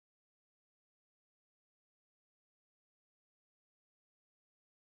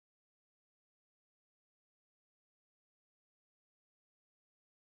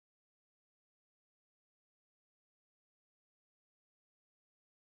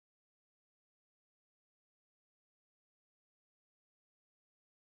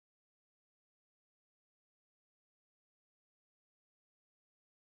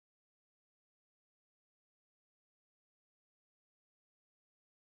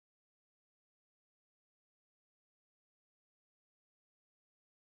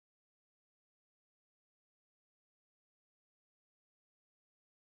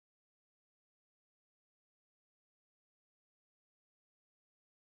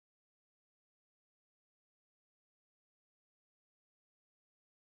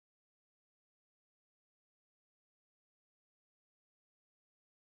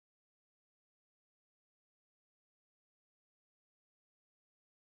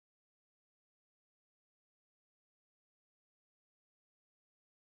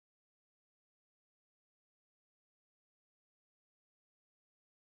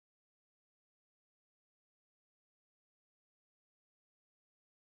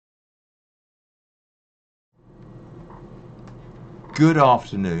good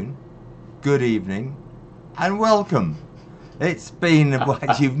afternoon, good evening, and welcome. It's been,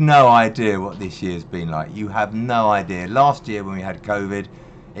 you've no idea what this year's been like. You have no idea. Last year when we had COVID,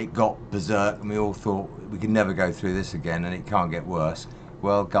 it got berserk and we all thought we could never go through this again and it can't get worse.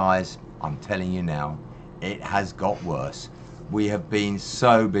 Well, guys, I'm telling you now, it has got worse. We have been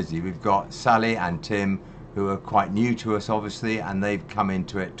so busy. We've got Sally and Tim, who are quite new to us, obviously, and they've come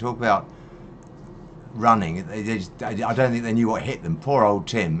into it. Talk about running. I don't think they knew what hit them. Poor old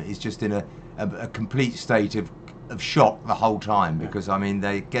Tim is just in a complete state of shock the whole time, because I mean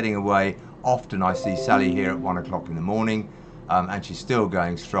they're getting away. Often I see Sally here at 1 o'clock in the morning, and she's still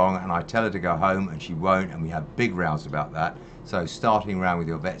going strong, and I tell her to go home and she won't, and we have big rows about that. So starting around with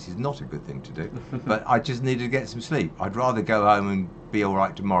your vets is not a good thing to do. But I just needed to get some sleep. I'd rather go home and be all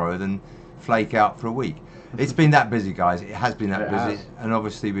right tomorrow than flake out for a week. It's been that busy, guys. It has been that busy. And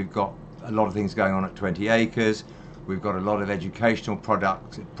obviously we've got a lot of things going on at 20 acres. We've got a lot of educational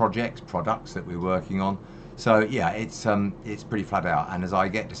projects that we're working on. So yeah, it's pretty flat out. And as I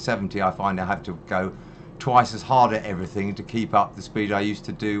get to 70, I find I have to go twice as hard at everything to keep up the speed I used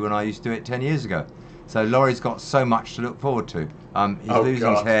to do when I used to do it 10 years ago. So Laurie's got so much to look forward to. He's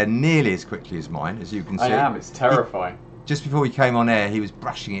losing his hair nearly as quickly as mine, as you can see. It's terrifying. Just before we came on air, he was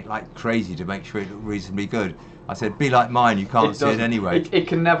brushing it like crazy to make sure it looked reasonably good. I said, be like mine, you can't see it anyway. It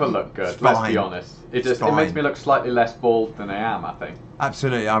can never look good, let's be honest. It makes me look slightly less bald than I am, I think.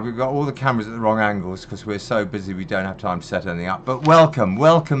 Absolutely. We've got all the cameras at the wrong angles because we're so busy we don't have time to set anything up. But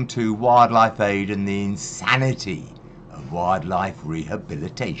welcome to Wildlife Aid and the insanity of wildlife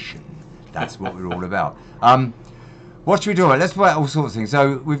rehabilitation. That's what we're all about. What should we do? Let's work all sorts of things.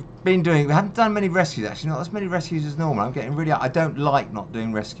 So we haven't done many rescues actually, not as many rescues as normal. I don't like not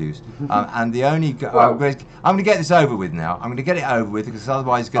doing rescues. And the only, I'm going to get this over with now. I'm going to get it over with because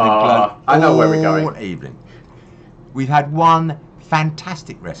otherwise it's going to gloat I know where we're going. all evening. We've had one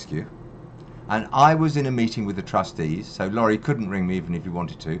fantastic rescue, and I was in a meeting with the trustees, so Lawrie couldn't ring me even if he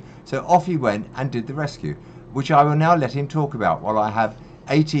wanted to. So off he went and did the rescue, which I will now let him talk about while I have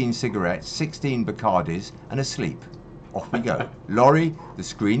 18 cigarettes, 16 Bacardis, and a sleep. Off we go. Lawrie, the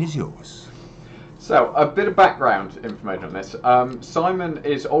screen is yours. So, a bit of background information on this. Simon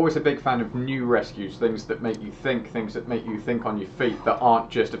is always a big fan of new rescues, things that make you think, things that make you think on your feet, that aren't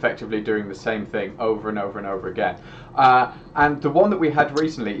just effectively doing the same thing over and over and over again. And the one that we had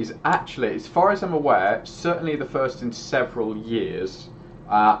recently is actually, as far as I'm aware, certainly the first in several years.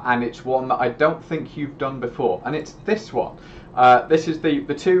 And it's one that I don't think you've done before. And it's this one. This is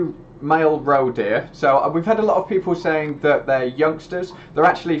the two male roe deer. So we've had a lot of people saying that they're youngsters. They're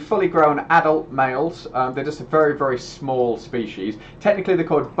actually fully grown adult males. They're just a very, very small species. Technically they're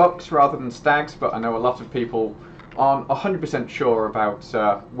called bucks rather than stags, but I know a lot of people aren't 100% sure about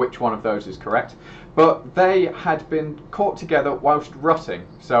which one of those is correct. But they had been caught together whilst rutting.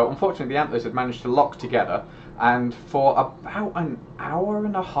 So unfortunately the antlers had managed to lock together, and for about an hour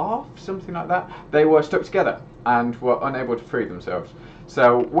and a half, something like that, they were stuck together and were unable to free themselves.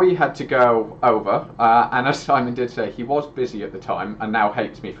 So we had to go over, and as Simon did say, he was busy at the time and now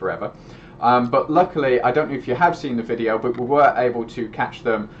hates me forever. But luckily, I don't know if you have seen the video, but we were able to catch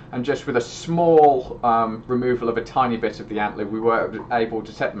them, and just with a small removal of a tiny bit of the antler, we were able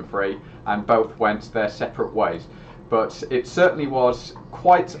to set them free, and both went their separate ways. But it certainly was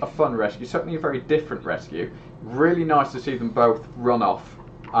quite a fun rescue, certainly a very different rescue. Really nice to see them both run off,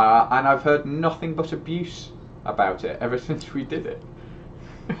 and I've heard nothing but abuse about it ever since we did it.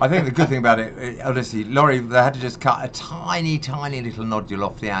 I think the good thing about it, honestly, Lawrie, they had to just cut a tiny little nodule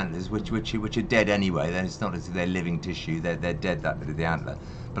off the antlers, which are dead anyway. Then it's not as if they're living tissue; they're dead, that bit of the antler.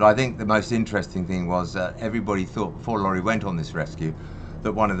 But I think the most interesting thing was everybody thought before Lawrie went on this rescue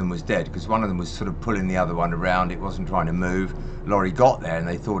that one of them was dead, because one of them was sort of pulling the other one around. It wasn't trying to move. Lawrie got there and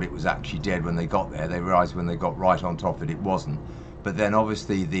they thought it was actually dead when they got there. They realised when they got right on top of it wasn't. But then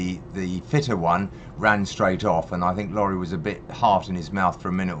obviously the fitter one ran straight off, and I think Lawrie was a bit heart in his mouth for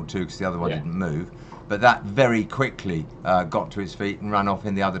a minute or two because the other one didn't move. But that very quickly got to its feet and ran off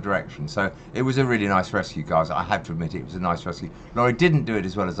in the other direction. So it was a really nice rescue, guys. I have to admit it was a nice rescue. Lawrie didn't do it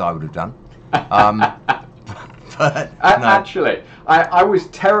as well as I would have done. But no. Actually, I was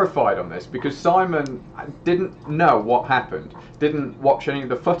terrified on this because Simon didn't know what happened, didn't watch any of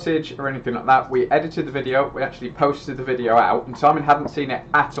the footage or anything like that. We edited the video, we actually posted the video out, and Simon hadn't seen it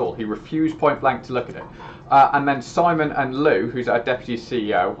at all. He refused point blank to look at it. And then Simon and Lou, who's our deputy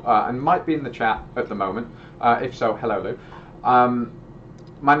CEO, and might be in the chat at the moment, if so, hello Lou,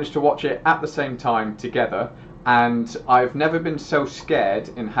 managed to watch it at the same time together, and I've never been so scared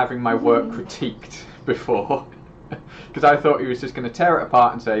in having my work critiqued before. Because I thought he was just going to tear it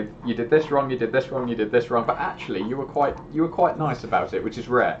apart and say, you did this wrong, you did this wrong, you did this wrong. But actually, you were quite nice about it, which is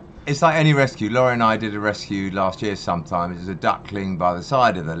rare. It's like any rescue. Laurie and I did a rescue last year sometime. It was a duckling by the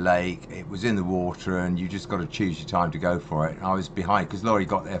side of the lake. It was in the water and you just got to choose your time to go for it. And I was behind because Laurie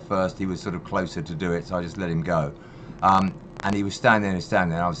got there first. He was sort of closer to do it, so I just let him go. And he was standing there and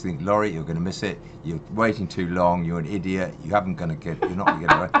standing there. I was thinking, Laurie, you're going to miss it. You're waiting too long. You're an idiot. You're not going to get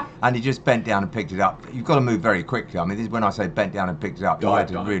it. And he just bent down and picked it up. You've got to move very quickly. I mean, this is when I say bent down and picked it up, you had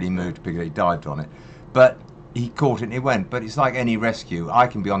to really move to pick it up. He dived on it. But he caught it and it went. But it's like any rescue. I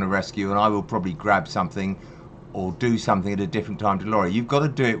can be on a rescue and I will probably grab something or do something at a different time to Laurie. You've got to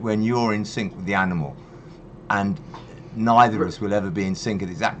do it when you're in sync with the animal. And neither of us will ever be in sync at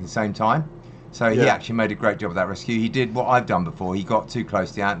exactly the same time. So he actually made a great job of that rescue. He did what I've done before. He got too close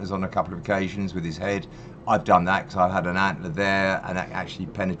to the antlers on a couple of occasions with his head. I've done that because I had an antler there and that actually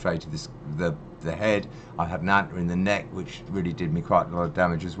penetrated the head. I had an antler in the neck, which really did me quite a lot of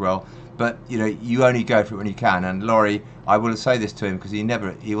damage as well. But you know, you only go for it when you can. And Laurie, I will say this to him because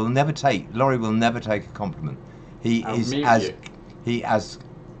Laurie will never take a compliment. He is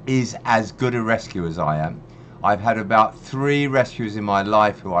as good a rescuer as I am. I've had about 3 rescuers in my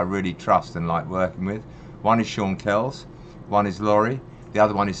life who I really trust and like working with. One is Sean Kells, one is Laurie, the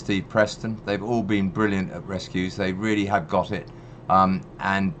other one is Steve Preston. They've all been brilliant at rescues. They really have got it.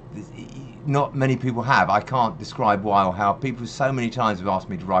 And not many people have. I can't describe why or how. People so many times have asked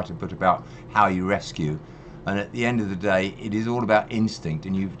me to write a book about how you rescue. And at the end of the day, it is all about instinct.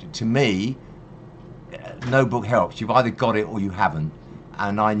 And to me, no book helps. You've either got it or you haven't.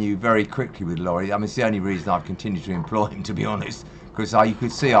 And I knew very quickly with Laurie. I mean, it's the only reason I've continued to employ him, to be honest, because you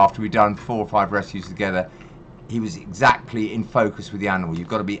could see after we'd done 4 or 5 rescues together, he was exactly in focus with the animal. You've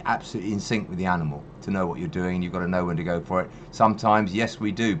got to be absolutely in sync with the animal to know what you're doing, and you've got to know when to go for it. Sometimes, yes,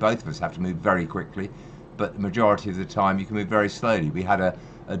 we do. Both of us have to move very quickly, but the majority of the time you can move very slowly. We had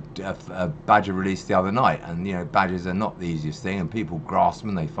a badger release the other night, and you know, badgers are not the easiest thing, and people grasp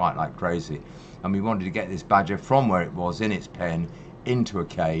them, they fight like crazy. And we wanted to get this badger from where it was in its pen into a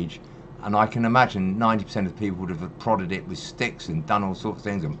cage, and I can imagine 90% of the people would have prodded it with sticks and done all sorts of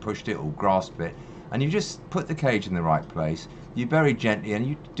things and pushed it or grasped it. And you just put the cage in the right place, you very gently,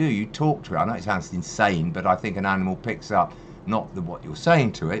 and you talk to it. I know it sounds insane, but I think an animal picks up not what you're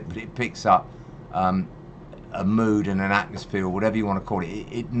saying to it, but it picks up a mood and an atmosphere, or whatever you want to call it.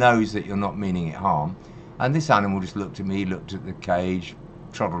 It knows that you're not meaning it harm. And this animal just looked at me, looked at the cage,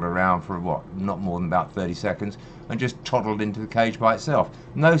 trottled around for not more than about 30 seconds, and just toddled into the cage by itself.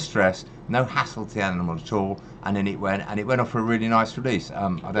 No stress, no hassle to the animal at all, and then it went off for a really nice release. I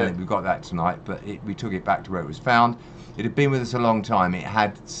don't think we've got that tonight, but we took it back to where it was found. It had been with us a long time. It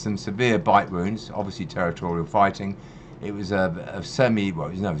had some severe bite wounds, obviously territorial fighting. It was it was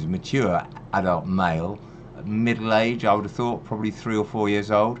a mature adult male, middle age, I would have thought, probably 3 or 4 years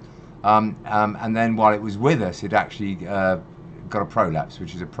old. And then while it was with us, it actually got a prolapse,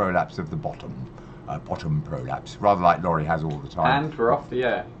 which is a prolapse of the bottom prolapse, rather like Laurie has all the time. And we're off the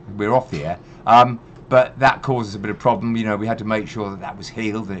air. We're off the air. But that causes a bit of problem. You know, we had to make sure that was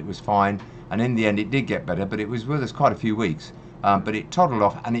healed and it was fine. And in the end, it did get better, but it was with us quite a few weeks. But it toddled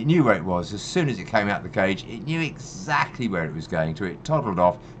off, and it knew where it was. As soon as it came out of the cage, it knew exactly where it was going to. It toddled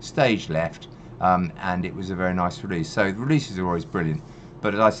off, stage left, and it was a very nice release. So the releases are always brilliant.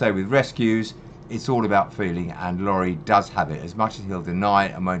 But as I say, with rescues, it's all about feeling, and Laurie does have it. As much as he'll deny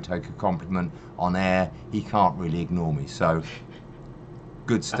it and won't take a compliment on air, he can't really ignore me. So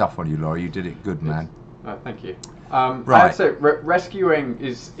good stuff on you, Laurie. You did it good, man. Thank you. Right. I'd say rescuing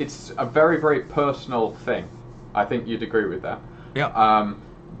it's a very, very personal thing. I think you'd agree with that. Yeah.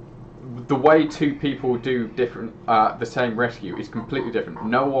 The way 2 people do the same rescue is completely different.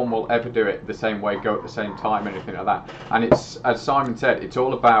 No one will ever do it the same way, go at the same time, anything like that. And it's, as Simon said, it's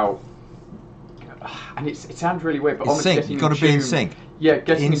all about. And it sounds really weird, but almost getting You've got to be in sync. Yeah,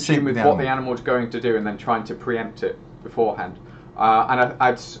 getting in sync tune with what the animal's going to do, and then trying to preempt it beforehand. And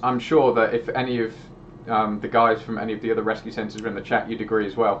I'm sure that if any of the guys from any of the other rescue centres are in the chat, you'd agree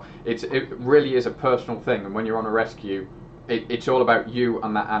as well. It really is a personal thing, and when you're on a rescue, it's all about you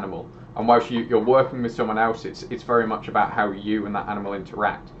and that animal. And whilst you're working with someone else, it's very much about how you and that animal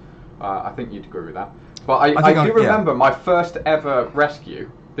interact. I think you'd agree with that. But I do remember my first ever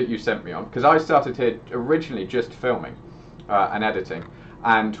rescue that you sent me on, because I started here originally just filming and editing,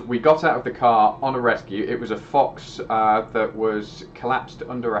 and we got out of the car on a rescue. It was a fox that was collapsed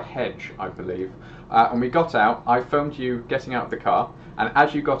under a hedge, I believe, and we got out. I filmed you getting out of the car, and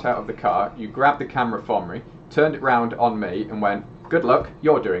as you got out of the car, you grabbed the camera from me, turned it round on me, and went, "Good luck,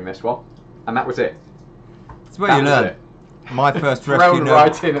 you're doing this one," and that was it. It's where you learn. My first thrown rescue,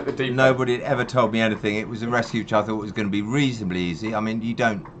 right in at the deep end. nobody had ever told me anything. It was a rescue which I thought was going to be reasonably easy. I mean,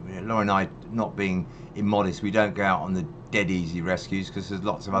 Laura and I, not being immodest, we don't go out on the dead easy rescues because there's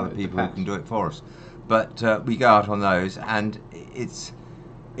lots of other people who can do it for us. But we go out on those, and it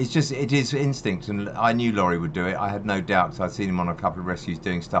is instinct. And I knew Lawrie would do it. I had no doubt, because I'd seen him on a couple of rescues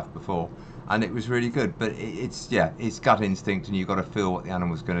doing stuff before, and it was really good. But it's gut instinct, and you've got to feel what the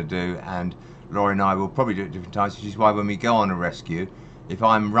animal's going to do. And Lawrie and I will probably do it at different times, which is why when we go on a rescue, if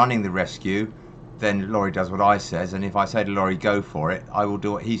I'm running the rescue, then Lawrie does what I says, and if I say to Lawrie, go for it, I will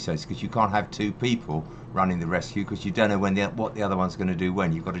do what he says, because you can't have two people running the rescue, because you don't know what the other one's going to do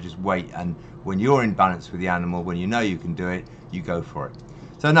when. You've got to just wait, and when you're in balance with the animal, when you know you can do it, you go for it.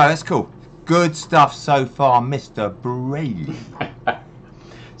 So no, that's cool. Good stuff so far, Mr. Braley.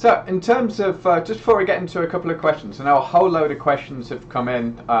 So, in terms of, just before we get into a couple of questions, I know a whole load of questions have come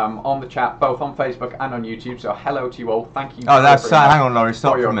in on the chat, both on Facebook and on YouTube, so hello to you all, thank you. Oh, that's hang on, Lawrie,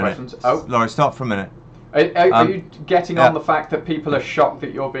 stop for a minute. Questions. Oh. Lawrie, stop for a minute. Are you getting on the fact that people are shocked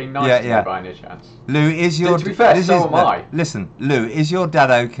that you're being nice to me by any chance? Lou, is your... To be fair, so am I. Listen, Lou, is your dad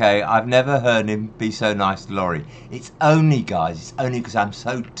okay? I've never heard him be so nice to Lawrie. It's only, guys, it's only because I'm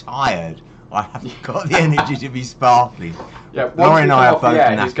so tired. I haven't got the energy to be sparkly. Yeah, once Lawrie and I are both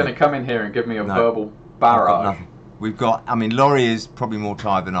knackered. He's going to come in here and give me a verbal barrage. I mean, Lawrie is probably more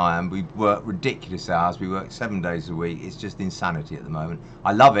tired than I am. We work ridiculous hours. We work 7 days a week. It's just insanity at the moment.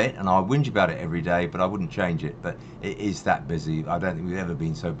 I love it, and I whinge about it every day, but I wouldn't change it. But it is that busy. I don't think we've ever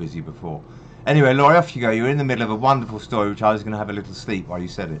been so busy before. Anyway, Lawrie, off you go. You're in the middle of a wonderful story, which I was going to have a little sleep while you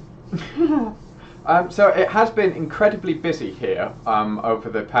said it. So it has been incredibly busy here over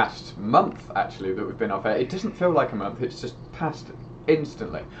the past month, actually, that we've been off air. It doesn't feel like a month, it's just passed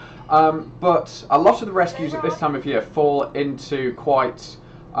instantly. But a lot of the rescues at this time of year fall into quite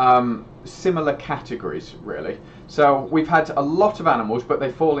similar categories, really. So we've had a lot of animals, but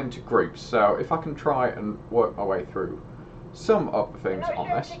they fall into groups. So if I can try and work my way through some of the things on this. I'm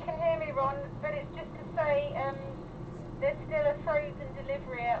not sure if you can hear me, Ron, but it's just to say there's still a frozen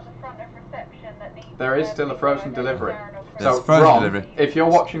delivery out the front of reception that needs... There is still a frozen delivery. So, Ron, if you're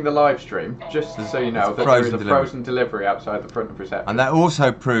watching the live stream, just so you know that there is a frozen delivery outside the front of reception. And that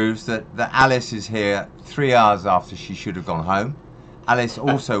also proves that Alice is here 3 hours after she should have gone home. Alice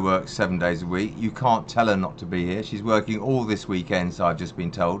also works 7 days a week. You can't tell her not to be here. She's working all this weekend, so I've just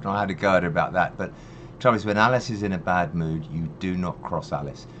been told, and I had a go at her about that. But the trouble is, when Alice is in a bad mood, you do not cross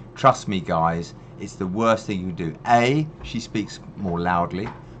Alice. Trust me, guys, it's the worst thing you can do. A, she speaks more loudly.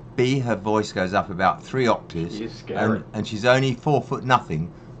 B, her voice goes up about 3 octaves. She is scary. And she's only 4 foot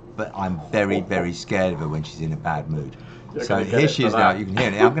nothing, but I'm very, very scared of her when she's in a bad mood. So here she is now, you can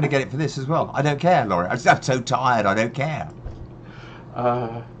hear it. I'm going to get it for this as well. I don't care, Lawrie. I'm so tired, I don't care.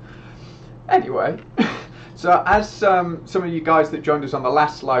 Anyway, so as some of you guys that joined us on the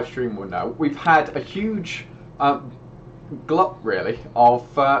last live stream will know, we've had a huge glut, really, of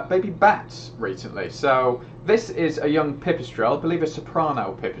baby bats recently. So this is a young pipistrelle, I believe a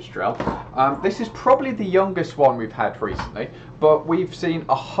soprano pipistrelle. This is probably the youngest one we've had recently, but we've seen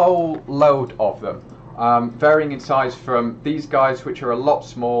a whole load of them, varying in size from these guys, which are a lot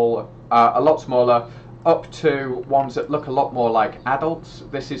smaller, up to ones that look a lot more like adults.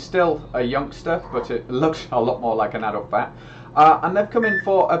 This is still a youngster, but it looks a lot more like an adult bat. And they've come in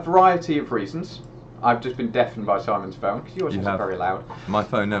for a variety of reasons. I've just been deafened by Simon's phone, because yours isn't very loud. My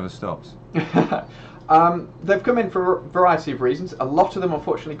phone never stops. They've come in for a variety of reasons. A lot of them,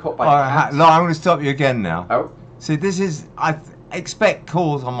 unfortunately, caught by cats. No, I'm going to stop you again now. Oh. See, this is... I expect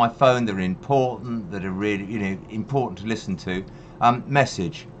calls on my phone that are important, that are really, important to listen to.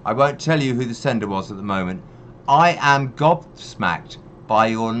 Message. I won't tell you who the sender was at the moment. I am gobsmacked by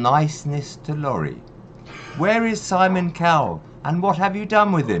your niceness to Lawrie. Where is Simon Cowell, and what have you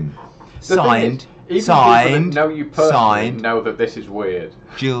done with him? Signed, signed, know you personally know that this is weird.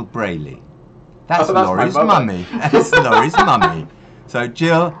 Jill Braley. That's Laurie's mummy. That's Laurie's mummy. So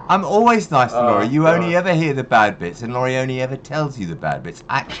Jill, I'm always nice to Lawrie. You only ever hear the bad bits, and Lawrie only ever tells you the bad bits.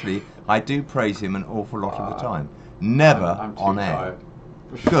 Actually, I do praise him an awful lot of the time. Never on air.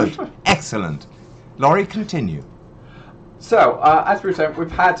 Good. Excellent. Lawrie, continue. So, as we were saying, we've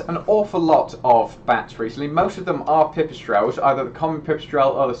had an awful lot of bats recently. Most of them are pipistrelles, either the common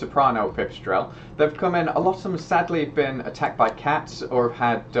pipistrelle or the soprano pipistrelle. They've come in, a lot of them sadly have been attacked by cats or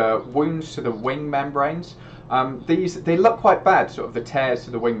have had wounds to the wing membranes. They look quite bad, sort of the tears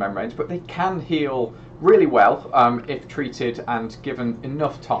to the wing membranes, but they can heal really well if treated and given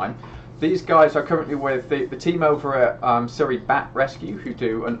enough time. These guys are currently with the team over at Surrey Bat Rescue, who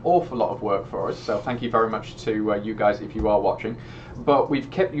do an awful lot of work for us. So thank you very much to you guys if you are watching. But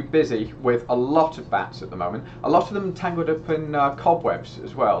we've kept you busy with a lot of bats at the moment. A lot of them tangled up in cobwebs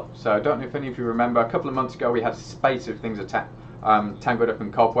as well. So I don't know if any of you remember, a couple of months ago we had a spate of things tangled up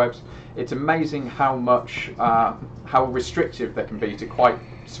in cobwebs. It's amazing how restrictive they can be to quite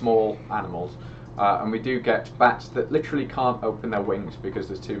small animals. And we do get bats that literally can't open their wings because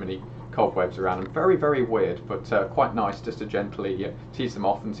there's too many cobwebs around them. Very, very weird, but quite nice just to gently tease them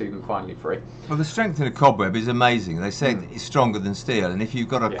off and see them finally free. Well, the strength in a cobweb is amazing. They say it's stronger than steel, and if you've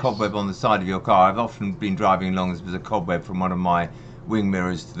got a cobweb on the side of your car, I've often been driving along, there's a cobweb from one of my wing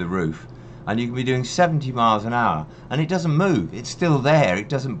mirrors to the roof, and you can be doing 70 miles an hour, and it doesn't move. It's still there. It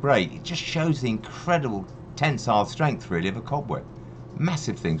doesn't break. It just shows the incredible tensile strength, really, of a cobweb.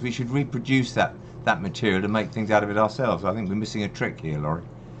 Massive things. We should reproduce that material to make things out of it ourselves. I think we're missing a trick here, Lawrie.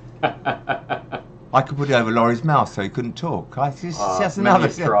 I could put it over Laurie's mouth so he couldn't talk. That's another.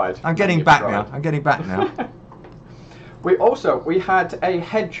 I'm getting back now. We had a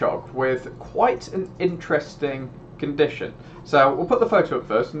hedgehog with quite an interesting condition. So we'll put the photo up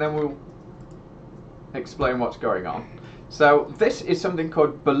first and then we'll explain what's going on. So this is something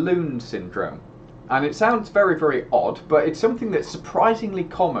called balloon syndrome. And it sounds very, very odd, but it's something that's surprisingly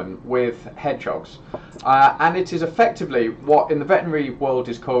common with hedgehogs. And it is effectively what in the veterinary world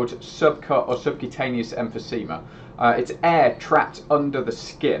is called subcut or subcutaneous emphysema. It's air trapped under the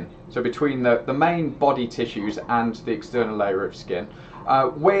skin, so between the main body tissues and the external layer of skin.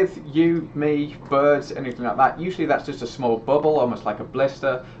 With you, me, birds, anything like that, usually that's just a small bubble, almost like a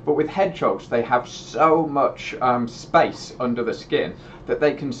blister. But with hedgehogs, they have so much space under the skin that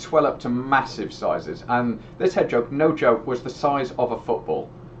they can swell up to massive sizes. And this hedgehog, no joke, was the size of a football.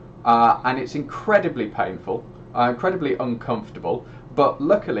 And it's incredibly painful, incredibly uncomfortable, but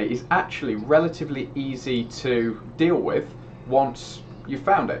luckily it's actually relatively easy to deal with once you've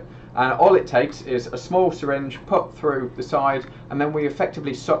found it. And all it takes is a small syringe put through the side, and then we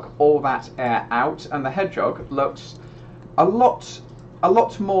effectively suck all that air out, and the hedgehog looks a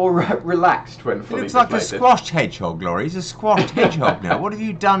lot more relaxed when fully It looks like deflated. a squashed hedgehog, Lawrie. He's a squashed hedgehog now. What have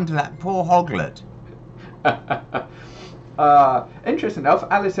you done to that poor hoglet? Interesting enough,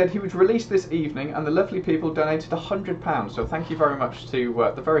 Alice said he was released this evening and the lovely people donated £100. So thank you very much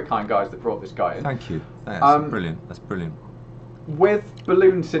to the very kind guys that brought this guy in. Thank you. That's brilliant. That's brilliant. With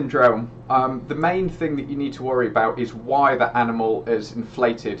balloon syndrome, the main thing that you need to worry about is why the animal is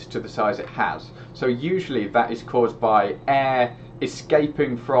inflated to the size it has. So usually that is caused by air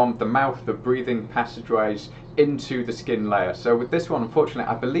escaping from the mouth, the breathing passageways into the skin layer. So with this one, unfortunately,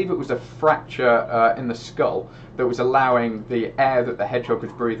 I believe it was a fracture in the skull that was allowing the air that the hedgehog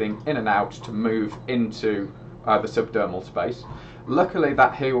was breathing in and out to move into the subdermal space. Luckily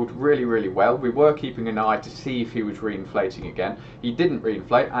that healed really, really well. We were keeping an eye to see if he was reinflating again. He didn't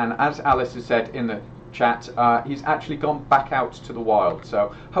reinflate, and as Alice has said in the chat, he's actually gone back out to the wild.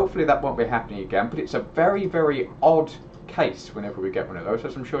 So hopefully that won't be happening again, but it's a very, very odd case whenever we get one of those,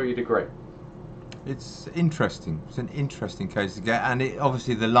 as I'm sure you'd agree. It's interesting. It's an interesting case to get, and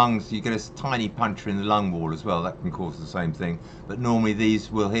obviously the lungs, you get a tiny puncture in the lung wall as well. That can cause the same thing, but normally these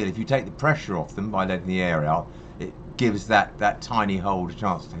will heal. If you take the pressure off them by letting the air out, it gives that tiny hole a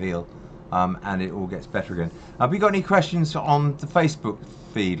chance to heal, and it all gets better again. Have we got any questions on the Facebook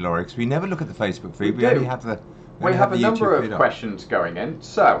feed, Lawrie? Because we never look at the Facebook feed. We only have the We have a number of questions going in.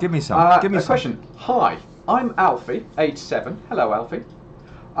 So give me some. Give me a some. question. Hi, I'm Alfie, age 7. Hello, Alfie.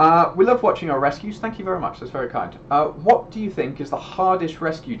 We love watching our rescues. Thank you very much. That's very kind. What do you think is the hardest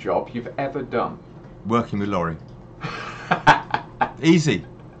rescue job you've ever done? Working with Lawrie. Easy.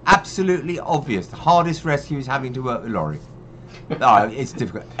 Absolutely obvious. The hardest rescue is having to work with Lawrie. No, it's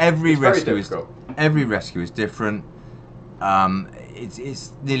difficult. Every rescue is different.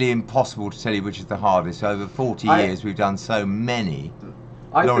 It's nearly impossible to tell you which is the hardest. Over 40 years, we've done so many.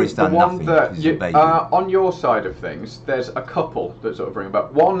 I Laurie's think the one nothing, that on your side of things, there's a couple that sort of ring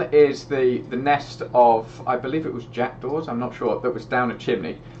about. One is the nest of, I believe it was jackdaws, I'm not sure, that was down a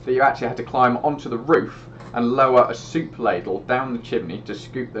chimney, that you actually had to climb onto the roof and lower a soup ladle down the chimney to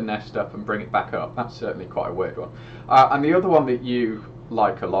scoop the nest up and bring it back up. That's certainly quite a weird one. And the other one that you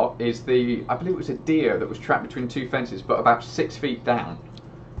like a lot is I believe it was a deer that was trapped between two fences but about 6 feet down,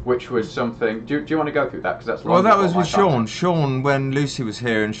 which was something. Do you want to go through that? Because that's well, that was with Sean. Sean, when Lucy was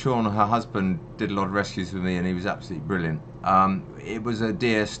here, and Sean, her husband, did a lot of rescues with me, and he was absolutely brilliant. It was a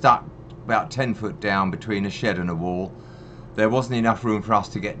deer stuck about 10 foot down between a shed and a wall. There wasn't enough room for us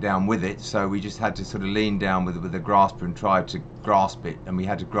to get down with it, so we just had to sort of lean down with a grasper and try to grasp it. And we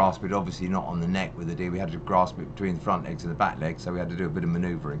had to grasp it, obviously not on the neck with the deer. We had to grasp it between the front legs and the back legs, so we had to do a bit of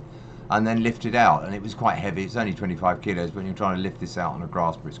manoeuvring. and then lifted out, and it was quite heavy. It's only 25 kilos, but when you're trying to lift this out on a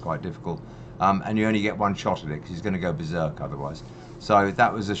grasper, it's quite difficult. And you only get one shot at it because he's going to go berserk otherwise. So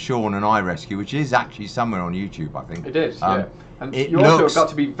that was a Sean and I rescue, which is actually somewhere on YouTube, I think. It is, yeah. And it you also looks- have got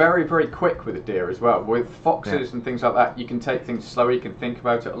to be very, very quick with a deer as well. With foxes Yeah. and things like that, you can take things slower, you can think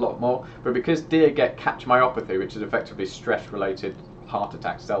about it a lot more. But because deer get catch myopathy, which is effectively stress-related heart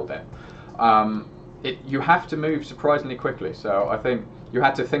attack, cell death, you have to move surprisingly quickly. So I think you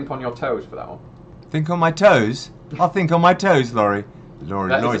had to think on your toes for that one. Think on my toes? I'll think on my toes, Lawrie. That is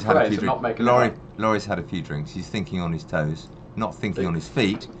Laurie's a had a phrase, few I'm not drinks. making it up. Laurie's had a few drinks. He's thinking on his toes, not thinking on his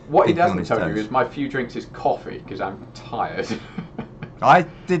feet. What he thinking on doesn't his tell you toes. is my few drinks is coffee because I'm tired. I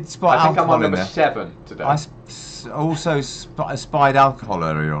did spot I think I'm alcohol on in number there. 7 today. I also spied alcohol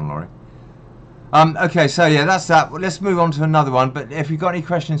earlier on, Lawrie. Okay, so yeah, that's that. Well, let's move on to another one. But if you've got any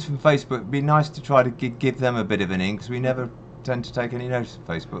questions from Facebook, it'd be nice to try to give them a bit of an in, because we never tend to take any notice of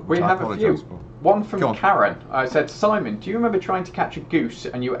Facebook. We Which I have a apologise few. for. One from Go on. Karen. I said, Simon, do you remember trying to catch a goose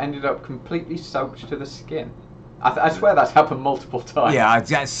and you ended up completely soaked to the skin? I swear that's happened multiple times.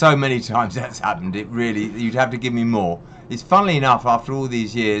 Yeah, so many times that's happened. It really, you'd have to give me more. It's funnily enough, after all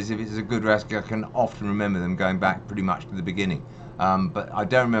these years, if it's a good rescue, I can often remember them going back pretty much to the beginning. But I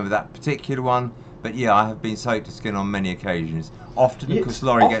don't remember that particular one. But yeah, I have been soaked to skin on many occasions. Often Yeah, because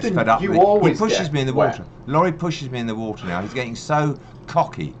Lawrie gets often fed up you with it. He always pushes get me in the wet. water. Lawrie pushes me in the water now. He's getting so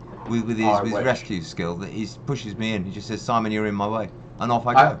cocky with his wish. rescue skill that he pushes me in. He just says, Simon, you're in my way. And off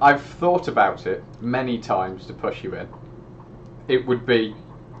I go. I've thought about it many times to push you in. It would be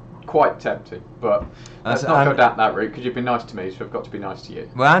quite tempting, but let's not go down that route because you've been nice to me, so I've got to be nice to you.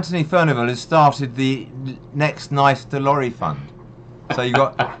 Well, Anthony Furnival has started the next Nice to Lawrie fund. So you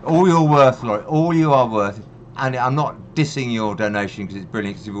got all you're worth, Lawrie, all you are worth. And I'm not dissing your donation because it's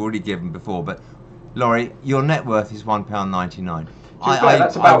brilliant because you've already given before, but Lawrie, your net worth is £1.99.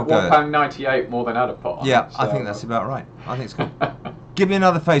 That's about £1.98 more than I'd have put on. Yeah, it, I so- think that's about right. I think it's good. Give me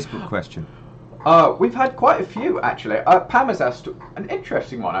another Facebook question. We've had quite a few actually. Pam has asked an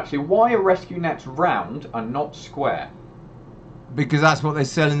interesting one actually. Why are rescue nets round and not square? Because that's what they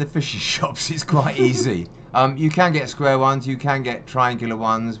sell in the fishing shops. It's quite easy. You can get square ones, you can get triangular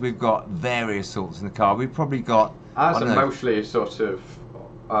ones. We've got various sorts in the car. We've probably got... Ours are mostly a sort of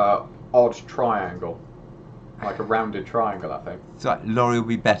odd triangle. Like a rounded triangle, I think. So Lawrie will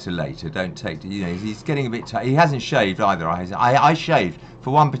be better later. Don't take... he's getting a bit tired. He hasn't shaved either. I shaved. For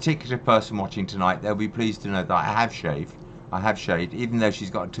one particular person watching tonight, they'll be pleased to know that I have shaved. I have shaved, even though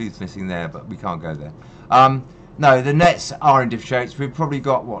she's got a tooth missing there, but we can't go there. No, the nets are in different shapes. We've probably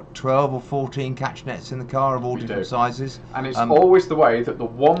got, 12 or 14 catch nets in the car of all different sizes. And it's always the way that the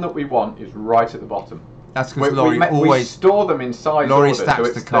one that we want is right at the bottom. That's because Lawrie always... We store them in size Lawrie order, stacks so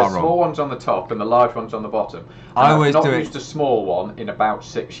it's the car the small ones on the top and the large ones on the bottom. I always I've do not it... used a small one in about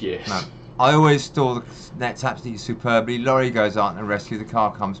 6 years. No. I always store the nets absolutely superbly. Lawrie goes out and rescue. The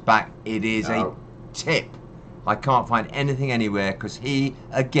car comes back. It is a tip. I can't find anything anywhere because he,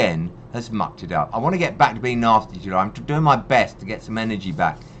 again, has mucked it up. I want to get back to being nasty to Lawrie. I'm doing my best to get some energy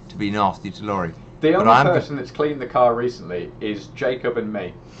back to be nasty to Lawrie. The only person that's cleaned the car recently is Jacob and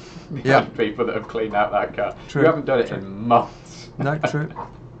me. The only people that have cleaned out that car. True. You haven't done it in months. No, true.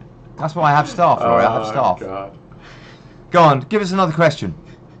 That's why I have staff, Lawrie. I have staff. God. Go on, give us another question.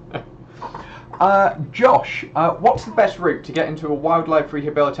 Josh, what's the best route to get into a wildlife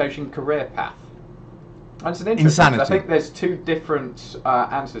rehabilitation career path? That's an interesting. Insanity. I think there's two different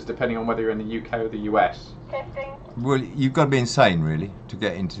answers depending on whether you're in the UK or the US. Testing. Well, you've got to be insane, really, to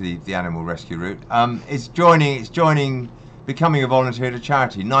get into the animal rescue route. It's joining, becoming a volunteer at a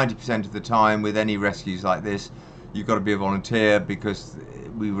charity. 90% of the time with any rescues like this, you've got to be a volunteer because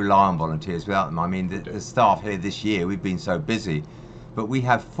we rely on volunteers. Without them, I mean, the staff here this year, we've been so busy, but we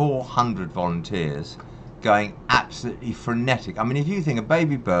have 400 volunteers going absolutely frenetic. I mean, if you think a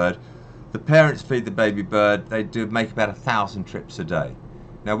baby bird, the parents feed the baby bird, they do make about 1,000 trips a day.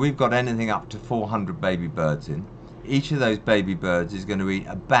 Now we've got anything up to 400 baby birds in. Each of those baby birds is going to eat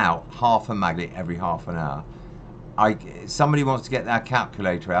about half a maggot every half an hour. Somebody wants to get their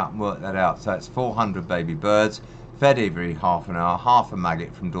calculator out and work that out. So it's 400 baby birds fed every half an hour, half a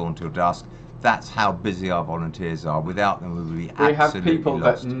maggot from dawn till dusk. That's how busy our volunteers are. Without them, we would be absolutely lost. We have people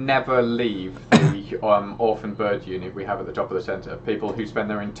that never leave the orphan bird unit we have at the top of the centre. People who spend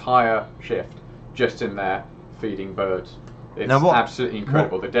their entire shift just in there feeding birds. It's absolutely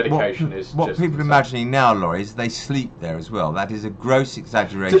incredible. The dedication is what just people are insane. imagining now, Lawrie, is they sleep there as well. That is a gross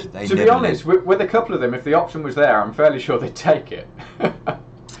exaggeration. To be honest, with a couple of them, if the option was there, I'm fairly sure they'd take it.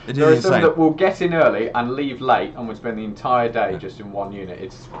 It There are is some insane. that will get in early and leave late and will spend the entire day just in one unit.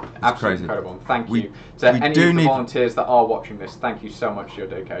 It's absolutely crazy. incredible. And thank We- you to we any do of the need- volunteers that are watching this. Thank you so much for your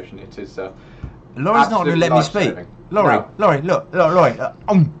dedication. It is Laurie's not going to absolutely let me speak. life-saving. Laurie, No. Laurie, look, Laurie.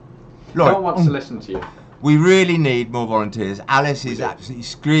 No one wants to listen to you. We really need more volunteers. Alice is do. absolutely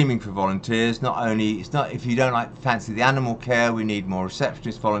screaming for volunteers. Not only, it's not if you don't fancy the animal care, we need more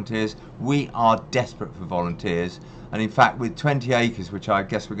receptionist volunteers. We are desperate for volunteers. And in fact, with 20 acres, which I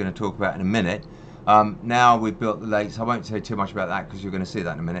guess we're going to talk about in a minute, now we've built the lakes. I won't say too much about that because you're going to see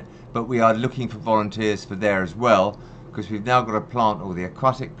that in a minute. But we are looking for volunteers for there as well, because we've now got to plant all the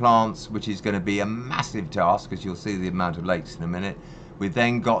aquatic plants, which is going to be a massive task, because you'll see the amount of lakes in a minute. We've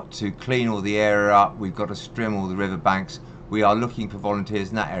then got to clean all the area up. We've got to trim all the river banks. We are looking for volunteers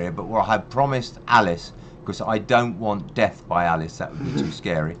in that area. But what I have promised Alice, because I don't want death by Alice, that would be too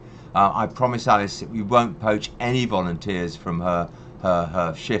scary. I promised Alice that we won't poach any volunteers from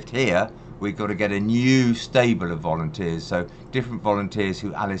her shift here. We've got to get a new stable of volunteers, so different volunteers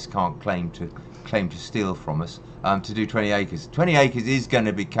who Alice can't claim to steal from us, to do 20 acres. 20 acres is going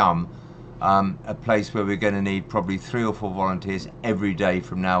to become a place where we're going to need probably 3 or 4 volunteers every day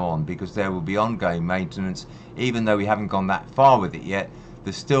from now on, because there will be ongoing maintenance. Even though we haven't gone that far with it yet,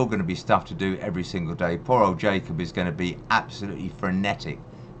 there's still going to be stuff to do every single day. Poor old Jacob is going to be absolutely frenetic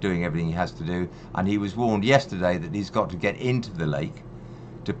doing everything he has to do, and he was warned yesterday that he's got to get into the lake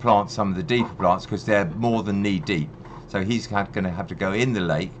to plant some of the deeper plants because they're more than knee deep. So he's going to have to go in the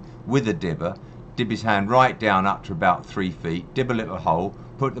lake with a dibber, dip his hand right down up to about 3 feet, dib a little hole,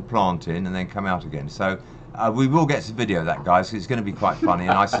 put the plant in, and then come out again. So we will get some video of that, guys. It's going to be quite funny,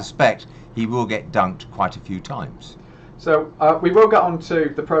 and I suspect he will get dunked quite a few times. So we will get on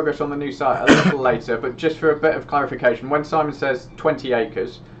to the progress on the new site a little later, but just for a bit of clarification, when Simon says 20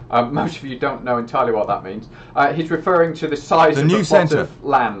 acres, most of you don't know entirely what that means. He's referring to the size of the plot of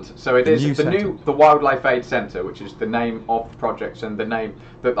land. So it is the Wildlife Aid Centre, which is the name of the project and the name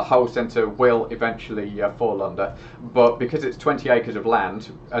that the whole centre will eventually fall under. But because it's 20 acres of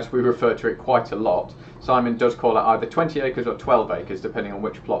land, as we refer to it quite a lot, Simon does call it either 20 acres or 12 acres, depending on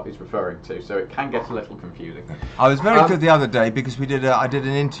which plot he's referring to. So it can get a little confusing. I was very good the other day because I did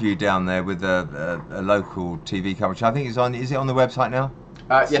an interview down there with a local TV coverage. I think it's on. Is it on the website now?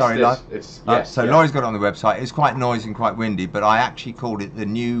 Yes, Sorry, it is. So Laurie's got it on the website. It's quite noisy and quite windy, but I actually called it the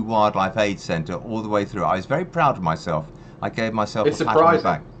new Wildlife Aid Centre all the way through. I was very proud of myself. I gave myself a pat on the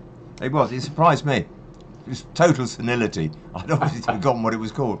back. It was. It surprised me. It was total senility. I'd obviously forgotten what it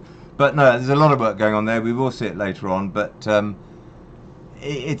was called. But no, there's a lot of work going on there. We will see it later on. But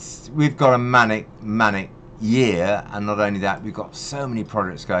we've got a manic year, and not only that, we've got so many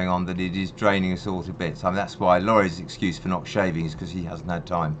projects going on that it is draining us all to bits. I mean, that's why Laurie's excuse for not shaving is because he hasn't had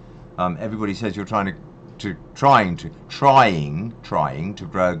time. Everybody says you're trying to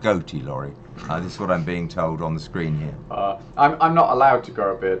grow a goatee, Lawrie. This is what I'm being told on the screen here. I'm not allowed to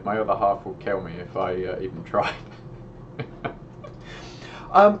grow a beard. My other half will kill me if I even tried.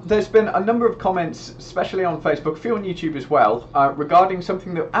 There's been a number of comments, especially on Facebook, a few on YouTube as well, regarding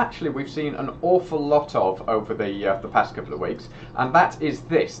something that actually we've seen an awful lot of over the past couple of weeks, and that is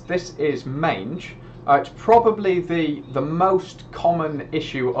this. This is mange. It's probably the most common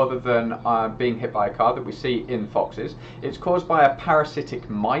issue, other than being hit by a car, that we see in foxes. It's caused by a parasitic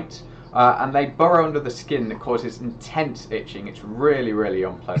mite, and they burrow under the skin that causes intense itching. It's really, really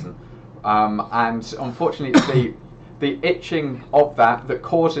unpleasant, and unfortunately it's the itching of that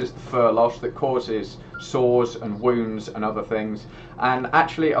causes the fur loss, that causes sores and wounds and other things. And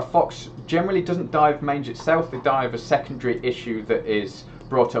actually a fox generally doesn't die of mange itself, they die of a secondary issue that is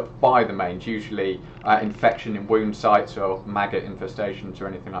brought up by the mange, usually infection in wound sites or maggot infestations or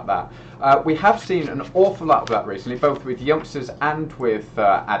anything like that. We have seen an awful lot of that recently, both with youngsters and with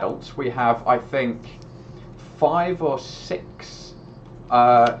adults. We have, I think, 5 or 6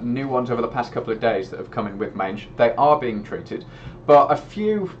 new ones over the past couple of days that have come in with mange. They are being treated, but a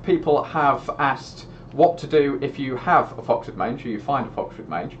few people have asked what to do if you have a fox with mange, or you find a fox with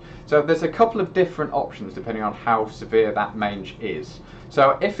mange. So there's a couple of different options depending on how severe that mange is.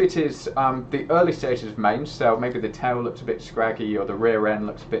 So if it is the early stages of mange, so maybe the tail looks a bit scraggy or the rear end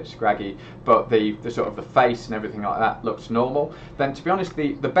looks a bit scraggy, but the sort of the face and everything like that looks normal, then to be honest,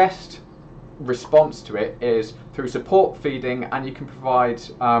 the best response to it is through support feeding, and you can provide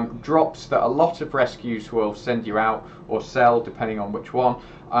drops that a lot of rescues will send you out or sell depending on which one,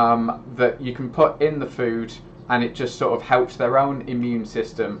 that you can put in the food, and it just sort of helps their own immune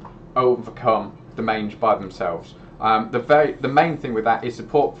system overcome the mange by themselves. The main thing with that is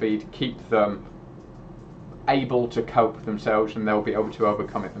support feed, keep them able to cope with themselves, and they'll be able to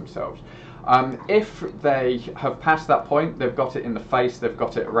overcome it themselves. If they have passed that point, they've got it in the face, they've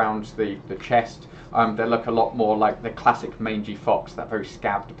got it around the chest, they look a lot more like the classic mangy fox, that very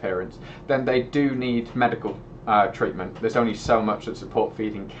scabbed appearance, then they do need medical treatment. There's only so much that support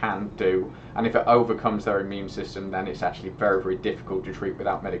feeding can do, and if it overcomes their immune system, then it's actually very, very difficult to treat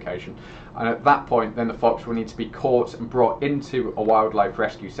without medication. And at that point, then the fox will need to be caught and brought into a wildlife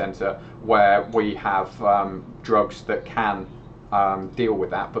rescue centre where we have drugs that can deal with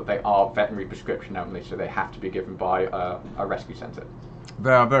that, but they are veterinary prescription only, so they have to be given by a rescue centre.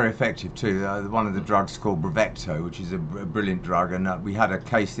 They are very effective too. One of the drugs is called Brevecto, which is a brilliant drug, and we had a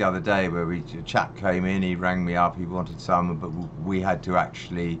case the other day where a chap came in, he rang me up, he wanted some, but we had to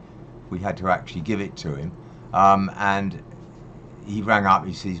actually give it to him, and he rang up,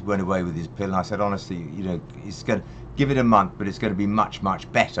 he went away with his pill, and I said, honestly, you know, it's going to give it a month, but it's going to be much,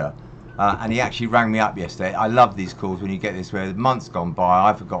 much better. And he actually rang me up yesterday. I love these calls when you get this where months gone by,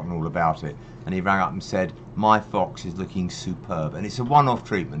 I've forgotten all about it, and he rang up and said, my fox is looking superb, and it's a one-off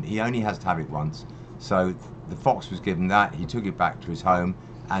treatment, he only has to have it once. So the fox was given that, he took it back to his home,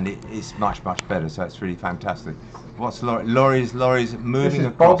 and it's much, much better, so it's really fantastic. What's Laurie's moving this is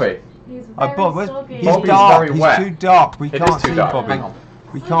across. Bobby. He's very soggy. He's Bobby's dark, very wet. he's too dark, we It can't is too see dark. Bobby. Hang on.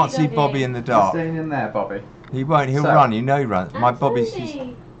 We can't see Bobby. Bobby in the You're dark. staying in there, Bobby. He won't, he'll So- run, you know he runs. My Bobby's,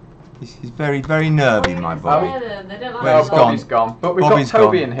 he's very, very nervy, my Bobby. They don't like Well, Well, he's Bobby's gone. But we've Bobby's got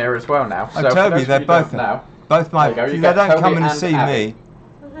Toby gone. in here as well now. And So for Toby, those of they're you who don't both know, both my. There you go, you They get don't Toby come and and see Abby.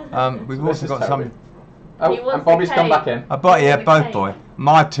 me. We've So also this got is some. Toby. Oh, He wants and Bobby's the come cake. back in. Both boy.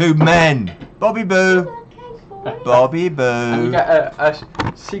 My two men. Bobby Boo. Bobby Boo. And you get a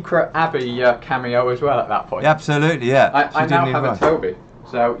secret Abby cameo as well at that point. Absolutely, yeah. I She now didn't have a even Toby.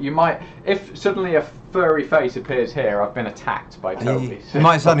 So you might, if suddenly a furry face appears here, I've been attacked by Toby. He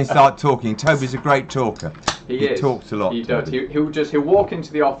might suddenly start talking. Toby's a great talker. He He is. talks a lot, He does. Toby. He'll walk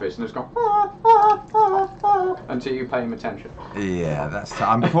into the office and just go until you pay him attention. Yeah,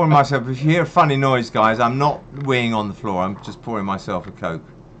 I'm pouring myself. If you hear a funny noise, guys, I'm not weeing on the floor. I'm just pouring myself a Coke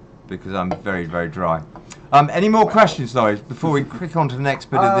because I'm very, very dry. Any more questions, Laurie, before we click on to the next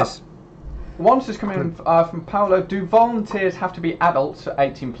bit of this? One's just coming in from Paolo. Do volunteers have to be adults at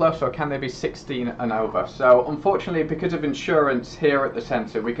 18 plus, or can they be 16 and over? So, unfortunately, because of insurance here at the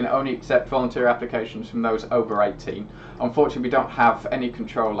centre, we can only accept volunteer applications from those over 18. Unfortunately, we don't have any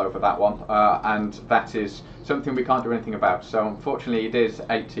control over that one, and that is something we can't do anything about. So, unfortunately, it is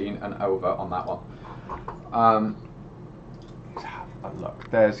 18 and over on that one. Look,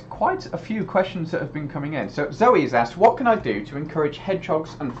 there's quite a few questions that have been coming in. So Zoe has asked, what can I do to encourage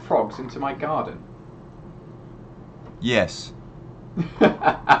hedgehogs and frogs into my garden? Yes.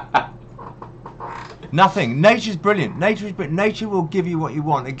 Nothing. Nature's brilliant. Nature will give you what you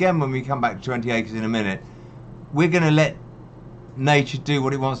want. Again, when we come back to 20 acres in a minute, we're going to let nature do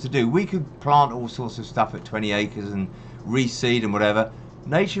what it wants to do. We could plant all sorts of stuff at 20 acres and reseed and whatever.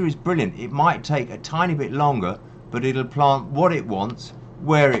 Nature is brilliant. It might take a tiny bit longer, but it'll plant what it wants,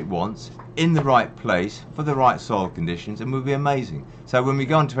 where it wants, in the right place, for the right soil conditions, and will be amazing. So when we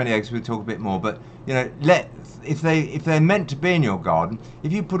go on 20 acres, we'll talk a bit more, but you know, if they're meant to be in your garden,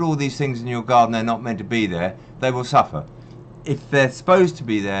 if you put all these things in your garden they're not meant to be there, they will suffer. If they're supposed to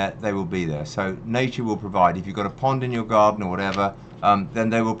be there, they will be there. So nature will provide. If you've got a pond in your garden or whatever, then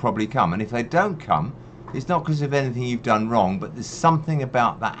they will probably come. And if they don't come, it's not because of anything you've done wrong, but there's something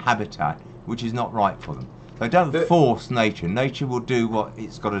about that habitat which is not right for them. So don't force nature. Nature will do what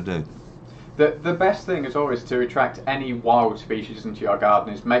it's got to do. The best thing is always to attract any wild species into your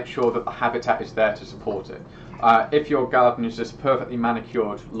garden is make sure that the habitat is there to support it. If your garden is just a perfectly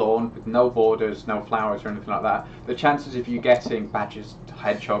manicured lawn with no borders, no flowers or anything like that, the chances of you getting badgers,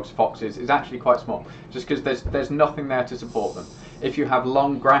 hedgehogs, foxes is actually quite small, just because there's nothing there to support them. If you have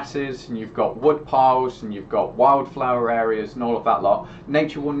long grasses and you've got wood piles and you've got wildflower areas and all of that lot,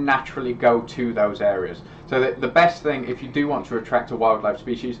 nature will naturally go to those areas. So the best thing, if you do want to attract a wildlife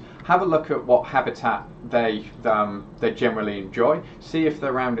species, have a look at what habitat they generally enjoy, see if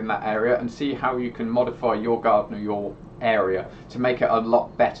they're around in that area, and see how you can modify your garden or your area to make it a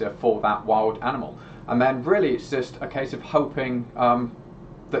lot better for that wild animal. And then really it's just a case of hoping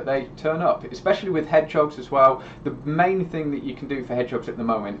that they turn up, especially with hedgehogs as well. The main thing that you can do for hedgehogs at the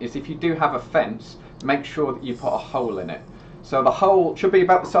moment is if you do have a fence, make sure that you put a hole in it. So the hole should be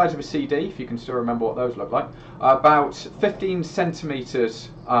about the size of a CD, if you can still remember what those look like. About 15 centimetres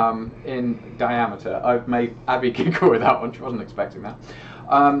in diameter. I've made Abby giggle with that one, she wasn't expecting that.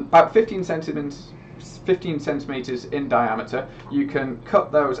 About 15 centimetres in diameter. You can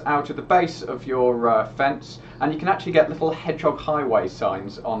cut those out of the base of your fence, and you can actually get little hedgehog highway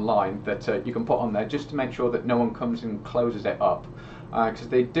signs online that you can put on there just to make sure that no one comes and closes it up. because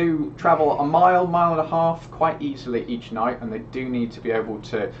they do travel a mile, mile and a half quite easily each night, and they do need to be able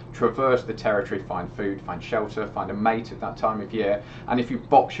to traverse the territory, find food, find shelter, find a mate at that time of year. And if you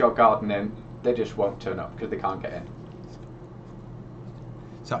box your garden in, they just won't turn up because they can't get in.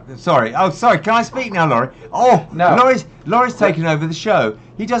 Sorry. Oh, sorry. Can I speak now, Lawrie? Oh, no. Laurie's taken over the show.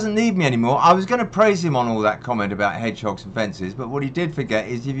 He doesn't need me anymore. I was going to praise him on all that comment about hedgehogs and fences, but what he did forget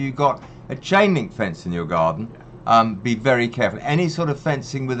is if you've got a chain link fence in your garden, be very careful. Any sort of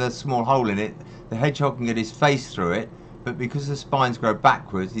fencing with a small hole in it, the hedgehog can get his face through it, but because the spines grow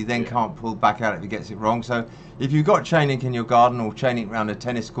backwards, he then can't pull back out if he gets it wrong. So if you've got chain link in your garden or chain link around a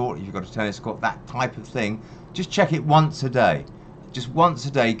tennis court, if you've got a tennis court, that type of thing, just check it once a day. Just once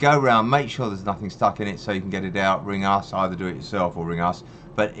a day, go around, make sure there's nothing stuck in it so you can get it out, ring us, either do it yourself or ring us,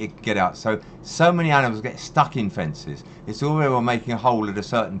 but it can get out. So many animals get stuck in fences. It's all very well making a hole at a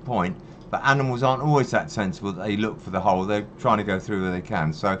certain point, but animals aren't always that sensible that they look for the hole. They're trying to go through where they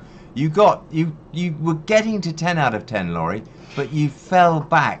can. So you were getting to 10 out of 10, Lawrie, but you fell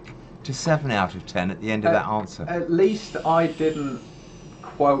back to 7 out of 10 at the end of that answer. At least I didn't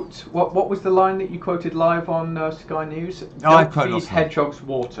quote. What was the line that you quoted live on Sky News? Don't feed hedgehogs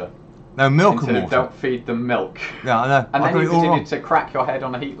water. No, milk and water. Don't feed them milk. Yeah, I know. And then you proceeded to crack your head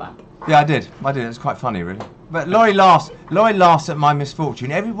on a heat lamp. Yeah, I did. It was quite funny, really. But Lawrie laughs at my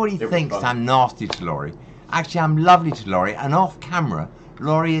misfortune. Everybody thinks I'm nasty to Lawrie. Actually, I'm lovely to Lawrie, and off camera,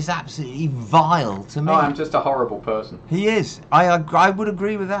 Lawrie is absolutely vile to me. No, I'm just a horrible person. He is. I would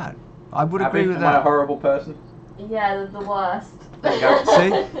agree with that. I would agree with that. Am I a horrible person? Yeah, the worst. There you go.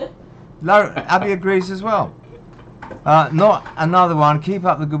 See? Abby agrees as well. Not another one. Keep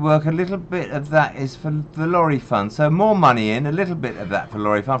up the good work. A little bit of that is for the Lawrie Fund. So more money in. A little bit of that for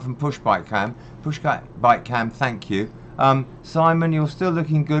Lawrie Fund from Push Bike Cam. Push Bike Cam, thank you. Simon, you're still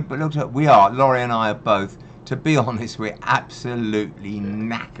looking good, but look at Lawrie and I are both. To be honest, we're absolutely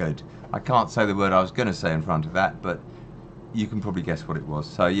knackered. I can't say the word I was going to say in front of that, but you can probably guess what it was.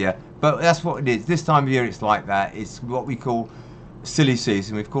 So yeah, but that's what it is. This time of year, it's like that. It's what we call silly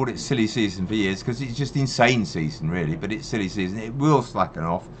season. We've called it silly season for years because it's just insane season, really. But it's silly season. It will slacken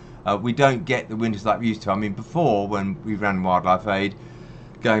off. We don't get the winters like we used to. I mean, before when we ran Wildlife Aid,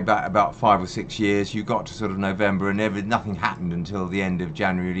 going back about 5 or 6 years, you got to sort of November and nothing happened until the end of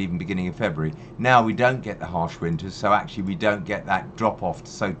January or even beginning of February. Now we don't get the harsh winters, so actually we don't get that drop off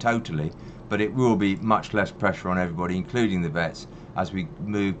so totally. But it will be much less pressure on everybody, including the vets, as we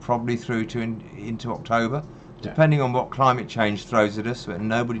move probably through to into October, depending on what climate change throws at us. But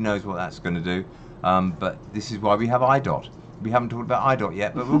nobody knows what that's going to do. But this is why we have IDOT. We haven't talked about IDOT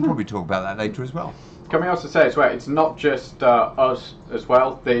yet, but we'll probably talk about that later as well. Can we also say as well, it's not just us as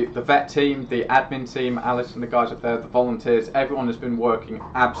well. The vet team, the admin team, Alice and the guys up there, the volunteers, everyone has been working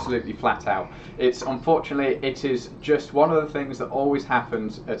absolutely flat out. It's unfortunately, it is just one of the things that always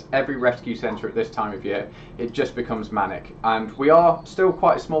happens at every rescue centre at this time of year. It just becomes manic. And we are still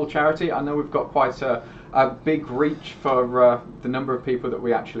quite a small charity. I know we've got quite a big reach for the number of people that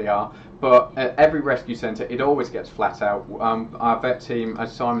we actually are. But at every rescue centre, it always gets flat out. Our vet team,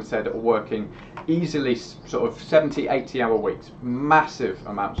 as Simon said, are working easily sort of 70, 80-hour weeks. Massive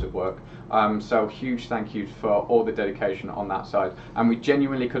amounts of work. So huge thank you for all the dedication on that side. And we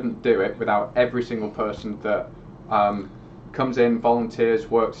genuinely couldn't do it without every single person that comes in, volunteers,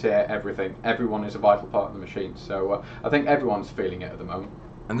 works here, everything. Everyone is a vital part of the machine. So I think everyone's feeling it at the moment.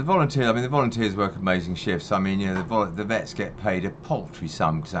 And the volunteers work amazing shifts. I mean, you know, the vets get paid a paltry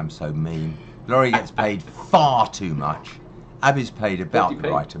sum because I'm so mean. Lawrie gets paid far too much. Abby's paid about the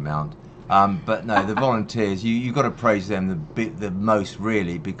right amount. But no, the volunteers, you've got to praise them the most,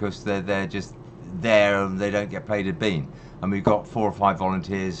 really, because they're just there and they don't get paid a bean. And we've got 4 or 5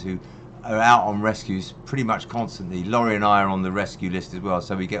 volunteers who are out on rescues pretty much constantly. Lawrie and I are on the rescue list as well,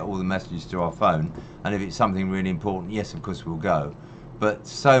 so we get all the messages to our phone. And if it's something really important, yes, of course, we'll go. But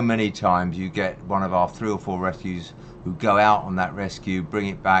so many times you get one of our 3 or 4 rescues who go out on that rescue, bring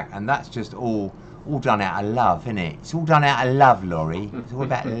it back, and that's just all done out of love, isn't it? It's all done out of love, Lawrie. It's all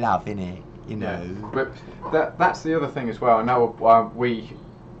about love, isn't it? You know. Yeah. But that's the other thing as well. I know we,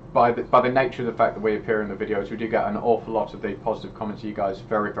 by the nature of the fact that we appear in the videos, we do get an awful lot of the positive comments you guys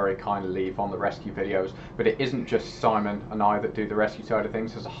very, very kindly leave on the rescue videos. But it isn't just Simon and I that do the rescue side of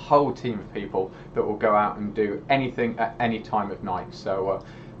things. There's a whole team of people that will go out and do anything at any time of night. So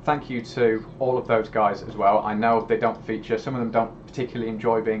thank you to all of those guys as well. I know they don't feature, some of them don't particularly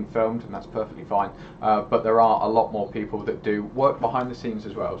enjoy being filmed, and that's perfectly fine. But there are a lot more people that do work behind the scenes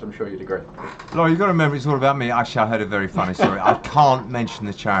as well, as I'm sure you'd agree. Lawrie, you've got to remember it's all about me. Actually, I heard a very funny story. I can't mention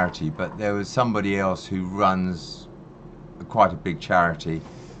the charity, but there was somebody else who runs quite a big charity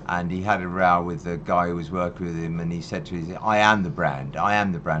and he had a row with the guy who was working with him, and he said to him, I am the brand, I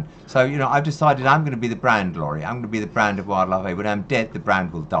am the brand. So, you know, I've decided I'm going to be the brand, Lawrie. I'm going to be the brand of Wildlife Aid. When I'm dead, the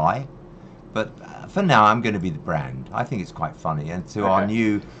brand will die. But for now, I'm going to be the brand. I think it's quite funny. And to our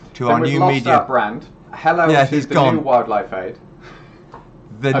new, we've lost media our brand. Hello yeah, to he's the gone. new Wildlife Aid.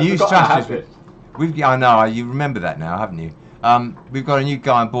 The new strategist. I know, you remember that now, haven't you? We've got a new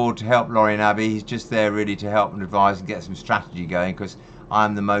guy on board to help Lawrie and Abby. He's just there really to help and advise and get some strategy going, because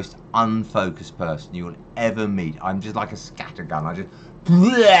I'm the most unfocused person you will ever meet. I'm just like a scattergun. I just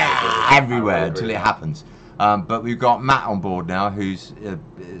everywhere until it happens. But we've got Matt on board now, who's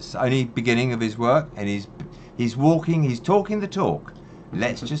it's only beginning of his work, and he's talking the talk.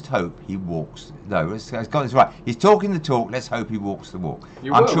 Let's just hope he walks. No, it's got this right. He's talking the talk. Let's hope he walks the walk.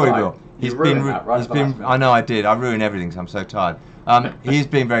 I'm sure he will. He's been. I know I did. I ruined everything, so I'm so tired. He's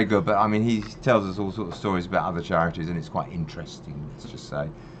been very good, but I mean, he tells us all sorts of stories about other charities, and it's quite interesting. Let's just say.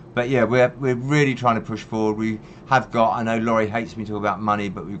 But yeah, we're really trying to push forward. We have got. I know Lawrie hates me talking about money,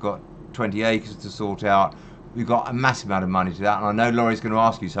 but we've got 20 acres to sort out. We've got a massive amount of money to that, and I know Laurie's going to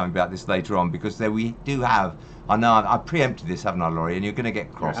ask you something about this later on, because we do have. I know I've preempted this, haven't I, Lawrie? And you're going to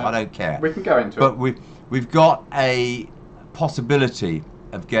get cross. I don't care. We can go into it. But we've got a possibility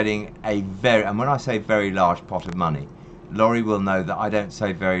of getting a very, and when I say very large pot of money, Lawrie will know that I don't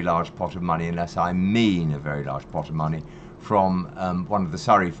say very large pot of money unless I mean a very large pot of money from one of the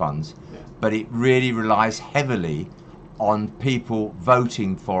Surrey funds. Yeah. But it really relies heavily on people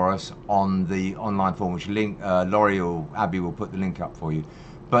voting for us on the online form, which Lawrie or Abby will put the link up for you.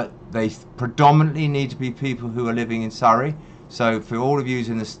 But they predominantly need to be people who are living in Surrey. So for all of you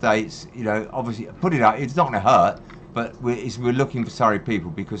in the States, you know, obviously put it out. It's not going to hurt, but we're looking for Surrey people,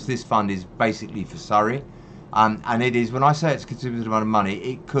 because this fund is basically for Surrey. And it is, when I say it's a considerable amount of money,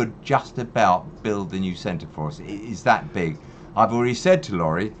 it could just about build the new centre for us. It is that big. I've already said to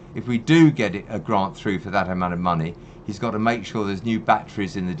Lawrie, if we do get a grant through for that amount of money, he's got to make sure there's new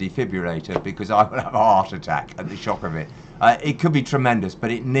batteries in the defibrillator, because I will have a heart attack at the shock of it. It could be tremendous, but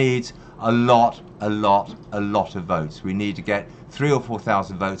it needs a lot of votes. We need to get 3,000 or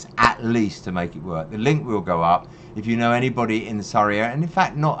 4,000 votes at least to make it work. The link will go up. If you know anybody in the Surrey area, and in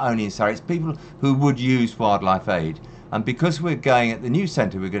fact not only in Surrey, it's people who would use Wildlife Aid. And because we're going at the new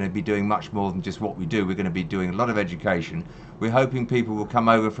centre, we're going to be doing much more than just what we do. We're going to be doing a lot of education. We're hoping people will come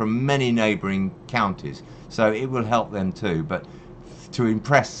over from many neighbouring counties, so it will help them too. But to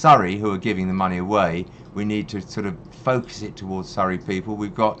impress Surrey, who are giving the money away, we need to sort of focus it towards Surrey people.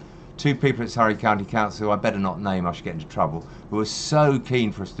 We've got 2 people at Surrey County Council, who I better not name, I should get into trouble, who are so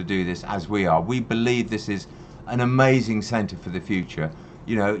keen for us to do this, as we are. We believe this is an amazing centre for the future.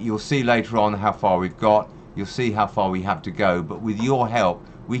 You know, you'll see later on how far we've got. You'll see how far we have to go, but with your help,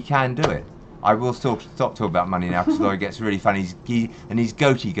 we can do it. I will stop talking about money now, because Lawrie gets really funny. And his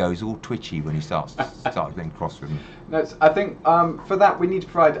goatee goes all twitchy when he starts getting cross with me. I think for that we need to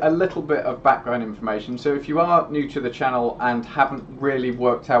provide a little bit of background information. So if you are new to the channel and haven't really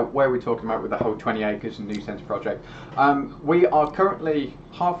worked out where we're talking about with the whole 20 acres and new centre project, we are currently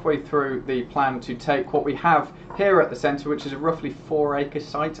halfway through the plan to take what we have here at the centre, which is a roughly 4-acre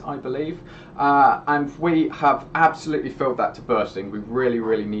site, I believe, and we have absolutely filled that to bursting. We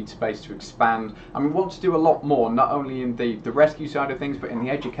really need space to expand, and we want to do a lot more, not only in the rescue side of things, but in the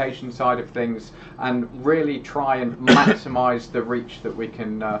education side of things, and really try and maximise the reach that we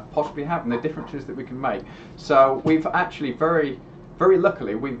can possibly have and the differences that we can make. So we've actually very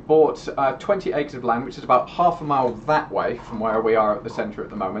luckily, we've bought 20 acres of land, which is about half a mile that way from where we are at the centre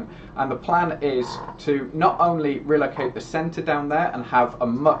at the moment. And the plan is to not only relocate the centre down there and have a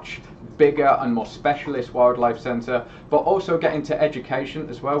much bigger and more specialist wildlife centre, but also get into education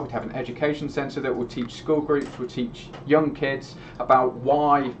as well. We'd have an education centre that will teach school groups, will teach young kids about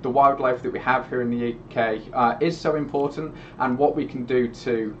why the wildlife that we have here in the UK is so important, and what we can do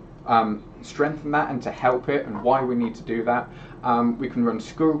to strengthen that and to help it, and why we need to do that. We can run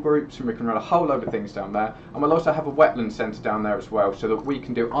school groups, and we can run a whole load of things down there, and we'll also have a wetland centre down there as well, so that we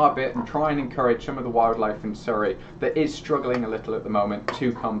can do our bit and try and encourage some of the wildlife in Surrey that is struggling a little at the moment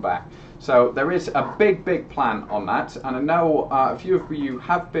to come back. So there is a big plan on that, and I know a few of you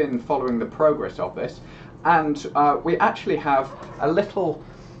have been following the progress of this, and we actually have a little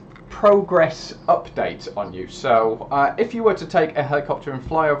progress update on you. So if you were to take a helicopter and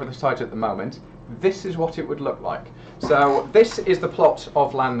fly over the site at the moment, this is what it would look like. So this is the plot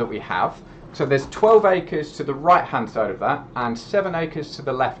of land that we have. So there's 12 acres to the right hand side of that, and 7 acres to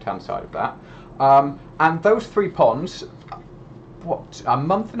the left hand side of that. And those 3 ponds a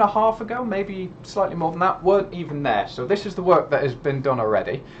month and a half ago, maybe slightly more than that, weren't even there. So this is the work that has been done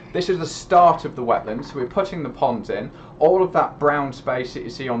already. This is the start of the wetlands. We're putting the ponds in. All of that brown space that you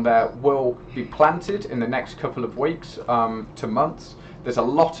see on there will be planted in the next couple of weeks to months. There's a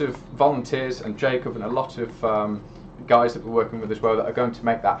lot of volunteers and Jacob and a lot of guys that we're working with as well that are going to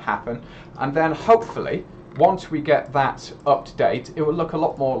make that happen. And then hopefully, once we get that up to date, it will look a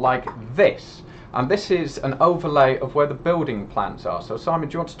lot more like this. And this is an overlay of where the building plans are. So Simon,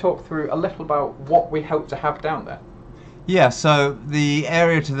 do you want to talk through a little about what we hope to have down there? Yeah, so the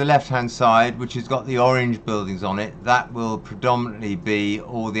area to the left-hand side, which has got the orange buildings on it, that will predominantly be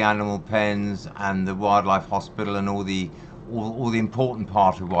all the animal pens and the wildlife hospital and all the important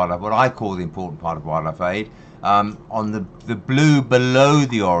part of wildlife, what I call the important part of wildlife aid. On the blue below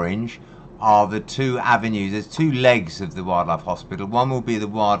the orange are the two avenues. There's two legs of the wildlife hospital. One will be the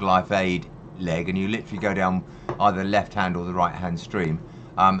wildlife aid leg, and you literally go down either the left hand or the right hand stream.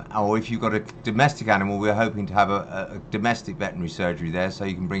 Or if you've got a domestic animal, we're hoping to have a domestic veterinary surgery there, so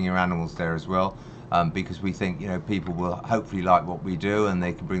you can bring your animals there as well, because we think, you know, people will hopefully like what we do and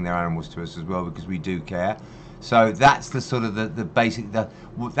they can bring their animals to us as well, because we do care. So that's the sort of the basic,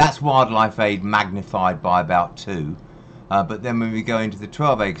 that's wildlife aid magnified by about 2. But then when we go into the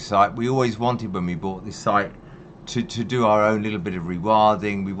 12-acre site, we always wanted, when we bought this site, to do our own little bit of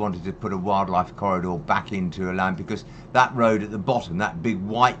rewilding. We wanted to put a wildlife corridor back into a land, because that road at the bottom, that big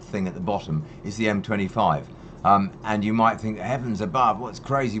white thing at the bottom, is the M25. And you might think, heavens above, what's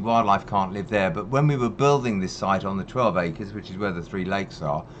crazy, wildlife can't live there. But when we were building this site on the 12 acres, which is where the 3 lakes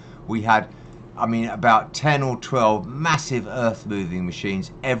are, we had, I mean, about 10 or 12 massive earth moving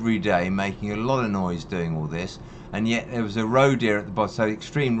machines every day, making a lot of noise doing all this. And yet there was a roe deer at the bottom. So the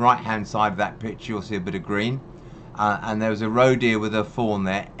extreme right hand side of that picture, you'll see a bit of green. And there was a roe deer with a fawn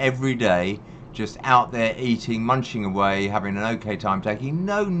there every day, just out there eating, munching away, having an okay time, taking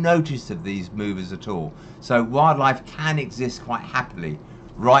no notice of these movers at all. So wildlife can exist quite happily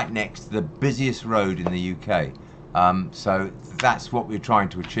right next to the busiest road in the UK. So that's what we're trying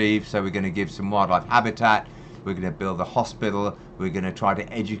to achieve. So we're going to give some wildlife habitat, we're going to build a hospital, we're going to try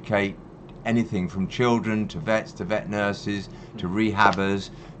to educate anything from children to vets to vet nurses to rehabbers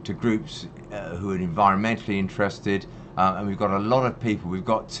to groups who are environmentally interested, and we've got a lot of people. We've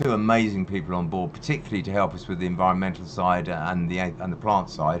got 2 amazing people on board, particularly to help us with the environmental side and the plant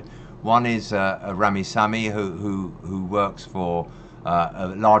side. One is Rami Sami, who works for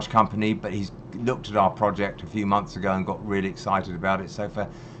a large company, but he's looked at our project a few months ago and got really excited about it. So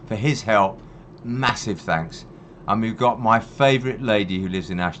for his help, massive thanks. And we've got my favourite lady who lives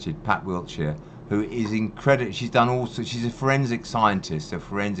in Ashted, Pat Wiltshire, who is incredible. She's done also, she's a forensic scientist,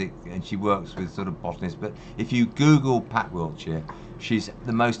 and she works with sort of botanists. But if you Google Pat Wiltshire, she's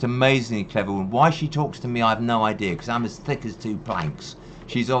the most amazingly clever woman. Why she talks to me, I have no idea, because I'm as thick as 2 planks.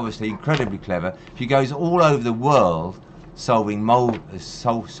 She's obviously incredibly clever. She goes all over the world solving I'm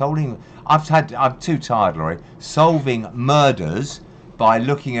too tired, Lawrie. Solving murders by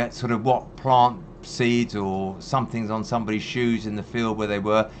looking at sort of what plant seeds or something's on somebody's shoes in the field where they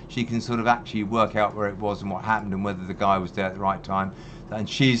were. She can sort of actually work out where it was and what happened and whether the guy was there at the right time. And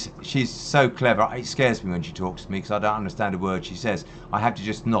she's so clever. It scares me when she talks to me, because I don't understand a word she says. I have to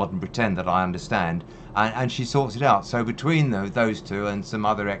just nod and pretend that I understand, and she sorts it out. So between those 2 and some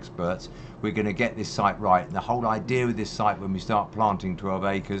other experts, we're going to get this site right. And the whole idea with this site, when we start planting 12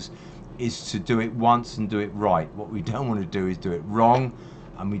 acres, is to do it once and do it right. What we don't want to do is do it wrong,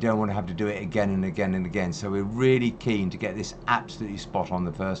 and we don't want to have to do it again and again and again. So we're really keen to get this absolutely spot on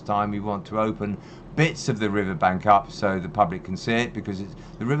the first time. We want to open bits of the riverbank up so the public can see it, because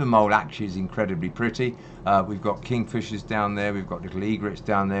the river mole actually is incredibly pretty. We've got kingfishers down there, we've got little egrets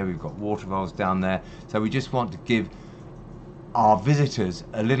down there, we've got water voles down there. So we just want to give our visitors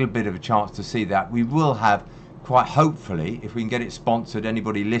a little bit of a chance to see that. We will have, quite hopefully, if we can get it sponsored,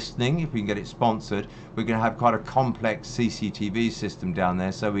 anybody listening, if we can get it sponsored, we're going to have quite a complex CCTV system down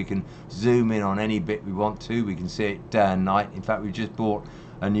there, so we can zoom in on any bit we want to. We can see it day and night. In fact, we've just bought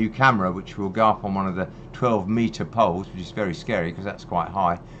a new camera which will go up on one of the 12-metre poles, which is very scary because that's quite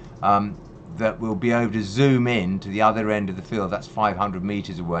high, that will be able to zoom in to the other end of the field, that's 500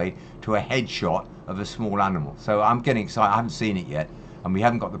 metres away, to a headshot of a small animal. So I'm getting excited. I haven't seen it yet, and we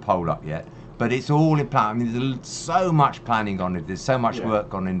haven't got the pole up yet. But it's all in plan. I mean, there's so much planning on it. There's so much work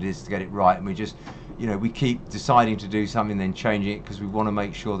gone into this to get it right. And we just, you know, we keep deciding to do something, then changing it, because we want to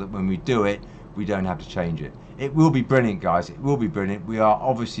make sure that when we do it, we don't have to change it. It will be brilliant, guys. It will be brilliant. We are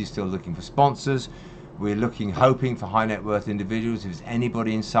obviously still looking for sponsors. We're hoping for high net worth individuals. If there's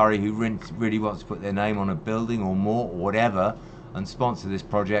anybody in Surrey who really wants to put their name on a building or more or whatever, and sponsor this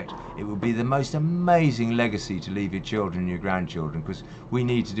project, it would be the most amazing legacy to leave your children and your grandchildren, because we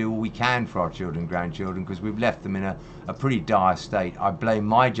need to do all we can for our children and grandchildren, because we've left them in a pretty dire state. I blame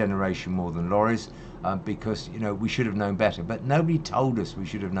my generation more than Laurie's, because we should have known better, but nobody told us we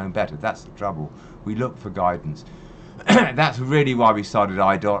should have known better. That's the trouble. We look for guidance. That's really why we started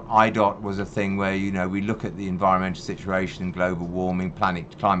IDOT. IDOT was a thing where we look at the environmental situation, global warming,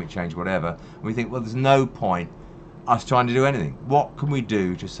 climate change, whatever, and we think, well, there's no point us trying to do anything. What can we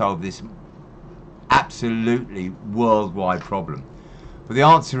do to solve this absolutely worldwide problem? But the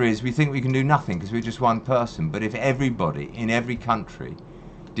answer is, we think we can do nothing because we're just one person. But if everybody in every country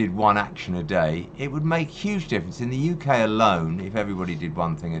did one action a day, it would make a huge difference. In the UK alone, if everybody did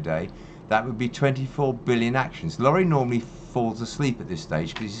one thing a day, that would be 24 billion actions. Lawrie normally falls asleep at this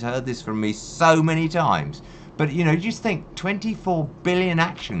stage because he's heard this from me so many times. But just think, 24 billion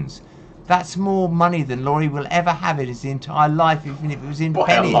actions. That's more money than Lawrie will ever have in his entire life, even if it was in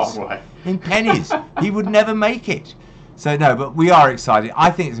pennies. A long way. In pennies. He would never make it. So no, but we are excited.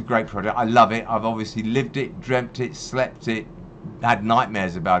 I think it's a great project. I love it. I've obviously lived it, dreamt it, slept it, had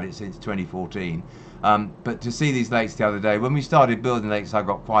nightmares about it since 2014. But to see these lakes the other day, when we started building lakes, I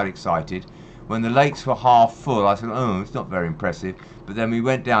got quite excited. When the lakes were half full, I said, oh, it's not very impressive. But then we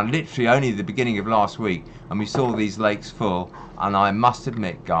went down literally only the beginning of last week, and we saw these lakes full. And I must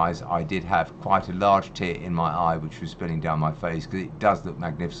admit, guys, I did have quite a large tear in my eye, which was spilling down my face, because it does look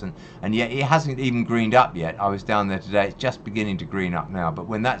magnificent. And yet it hasn't even greened up yet. I was down there today. It's just beginning to green up now. But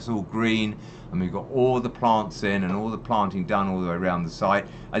when that's all green, and we've got all the plants in and all the planting done all the way around the site,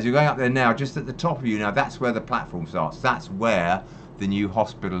 as you're going up there now, just at the top of you now, that's where the platform starts. That's where the new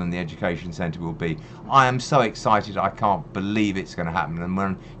hospital and the education centre will be. I am so excited. I can't believe it's going to happen. And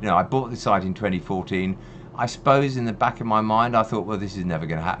when I bought the site in 2014, I suppose in the back of my mind I thought, well, this is never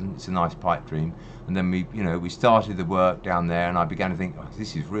going to happen. It's a nice pipe dream. And then we started the work down there, and I began to think, oh,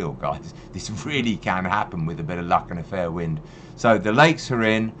 this is real, guys. This really can happen with a bit of luck and a fair wind. So the lakes are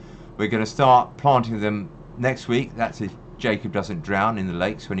in. We're going to start planting them next week. That's if Jacob doesn't drown in the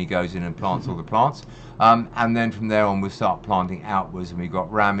lakes when he goes in and plants all the plants. And then from there on we'll start planting outwards, and we've got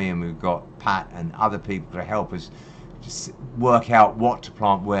Rami and we've got Pat and other people to help us just work out what to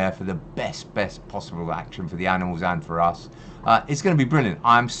plant where for the best possible action for the animals and for us. It's going to be brilliant.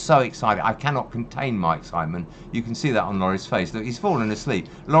 I'm so excited. I cannot contain my excitement. You can see that on Laurie's face. Look, he's fallen asleep.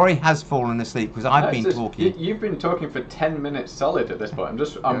 Lawrie has fallen asleep because I've been talking. You've been talking for 10 minutes solid at this point.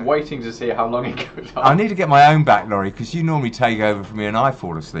 I'm waiting to see how long it goes on. I need to get my own back, Lawrie, because you normally take over from me and I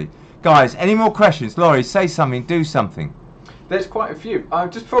fall asleep. Guys, any more questions? Lawrie, say something, do something. There's quite a few.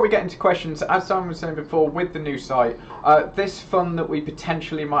 Just before we get into questions, as Simon was saying before, with the new site, this fund that we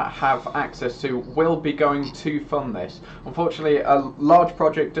potentially might have access to will be going to fund this. Unfortunately, a large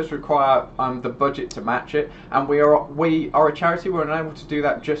project does require the budget to match it, and we are a charity. We're unable to do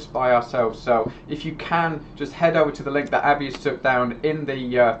that just by ourselves. So if you can, just head over to the link that Abby has took down in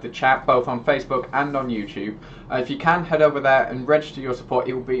the chat, both on Facebook and on YouTube. If you can, head over there and register your support.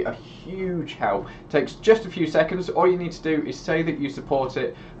 It will be a huge help. It takes just a few seconds. All you need to do is say that you support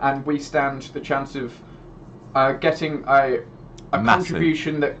it, and we stand the chance of getting a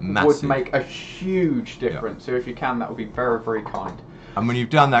contribution that would make a huge difference. So if you can, that would be very, very kind. And when you've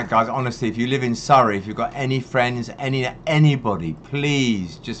done that, guys, honestly, if you live in Surrey, if you've got any friends, anybody,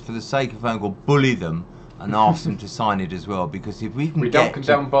 please, just for the sake of phone call, bully them and ask them to sign it as well. Because if we can don't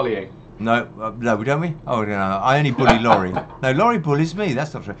condone bullying. No, we don't. Oh no, I only bully Lawrie. No, Lawrie bullies me.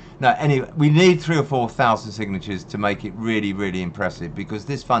 That's not true. No, anyway, we need 3,000 or 4,000 signatures to make it really, really impressive, because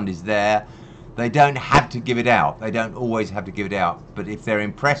this fund is there. They don't have to give it out. They don't always have to give it out. But if they're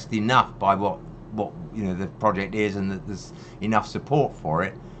impressed enough by what the project is, and that there's enough support for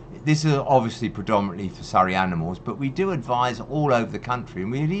it. This is obviously predominantly for Surrey animals, but we do advise all over the country,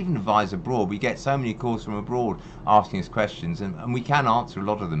 and we even advise abroad. We get so many calls from abroad asking us questions, and we can answer a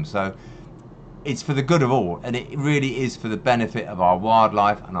lot of them. So it's for the good of all, and it really is for the benefit of our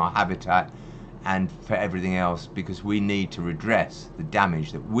wildlife and our habitat and for everything else, because we need to redress the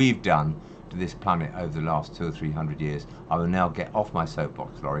damage that we've done to this planet over the last 200 or 300 years. I will now get off my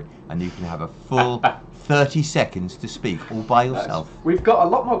soapbox, Lawrie, and you can have a full 30 seconds to speak all by yourself. We've got a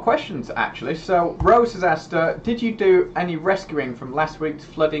lot more questions, actually. So Rose has asked, did you do any rescuing from last week's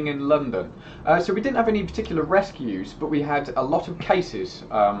flooding in London? So we didn't have any particular rescues, but we had a lot of cases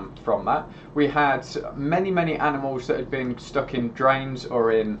from that. We had many animals that had been stuck in drains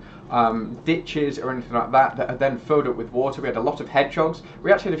or in ditches or anything like that had then filled up with water. We had a lot of hedgehogs.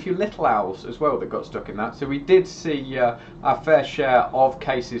 We actually had a few little owls as well that got stuck in that. So we did see our fair share of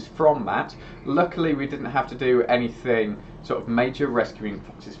cases from that. Luckily, we didn't have to do anything sort of major rescuing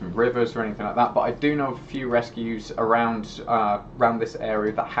foxes from rivers or anything like that, but I do know of a few rescues around this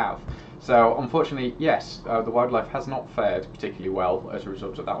area that have. So unfortunately, yes, the wildlife has not fared particularly well as a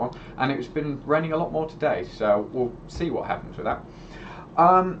result of that one, and it's been raining a lot more today, so we'll see what happens with that.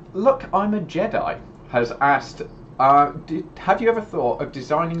 Look, I'm a Jedi has asked, have you ever thought of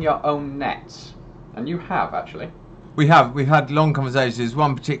designing your own nets? And you have, actually. We have. We've had long conversations. There's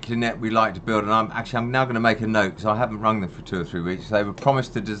one particular net we like to build, and I'm now going to make a note because I haven't rung them for 2 or 3 weeks. They were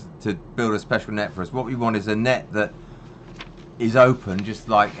promised to build a special net for us. What we want is a net that is open, just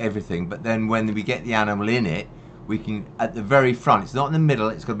like everything, but then when we get the animal in it, we can, at the very front, it's not in the middle,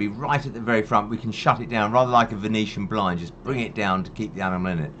 it's got to be right at the very front, we can shut it down, rather like a Venetian blind, just bring it down to keep the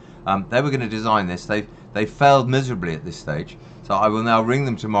animal in it. They were going to design this. They failed miserably at this stage, so I will now ring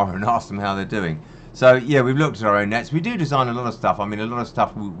them tomorrow and ask them how they're doing. So yeah, we've looked at our own nets. We do design a lot of stuff. I mean, a lot of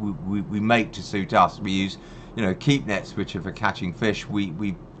stuff we make to suit us. We use, keep nets, which are for catching fish.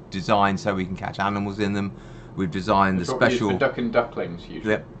 We design so we can catch animals in them. We've designed the special for duck and ducklings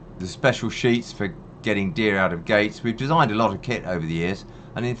usually. The special sheets for getting deer out of gates. We've designed a lot of kit over the years,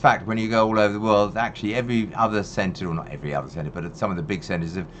 and in fact, when you go all over the world, actually every other centre, or not every other centre, but some of the big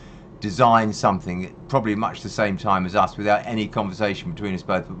centres have designed something at probably much the same time as us, without any conversation between us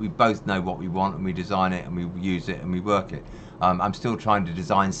both. But we both know what we want, and we design it, and we use it, and we work it. I'm still trying to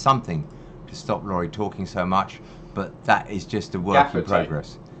design something to stop Lawrie talking so much, but that is just a work in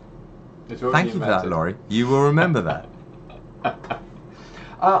progress. Thank you for that, Lawrie. You will remember that.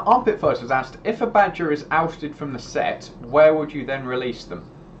 Armpit First was asked, if a badger is ousted from the set, where would you then release them?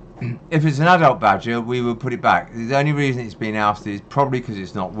 If it's an adult badger, we will put it back. The only reason it's been ousted is probably because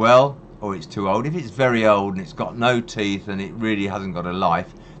it's not well or it's too old. If it's very old and it's got no teeth and it really hasn't got a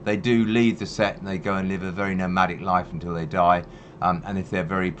life, they do leave the set and they go and live a very nomadic life until they die. And if they're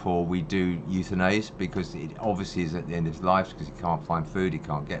very poor, we do euthanize, because it obviously is at the end of his life, because he can't find food, he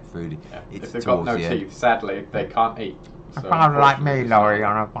can't get food. Yeah. If they've got no teeth, sadly, they can't eat. So kind of like me, Lawrie,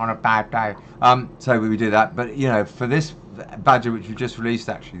 on a bad day. So we do that. But for this badger, which we just released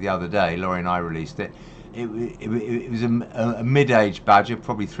actually the other day, Lawrie and I released it. It was a mid-aged badger,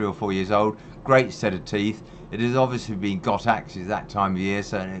 probably 3 or 4 years old. Great set of teeth. It has obviously been got axes that time of year,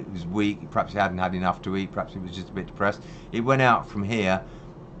 so it was weak. Perhaps it hadn't had enough to eat. Perhaps it was just a bit depressed. It went out from here,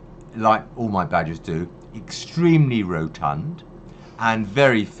 like all my badgers do, extremely rotund and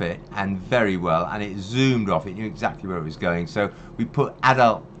very fit and very well, and it zoomed off. It knew exactly where it was going. So we put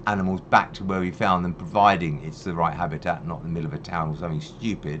adult animals back to where we found them, providing it's the right habitat, not in the middle of a town or something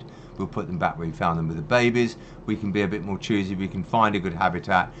stupid. We'll put them back where we found them. With the babies, we can be a bit more choosy. We can find a good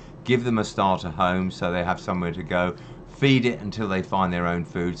habitat, give them a starter home so they have somewhere to go, feed it until they find their own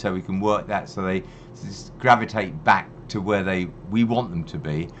food, so we can work that so they gravitate back to where we want them to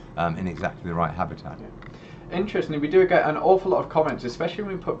be, in exactly the right habitat. Yeah. Interestingly, we do get an awful lot of comments, especially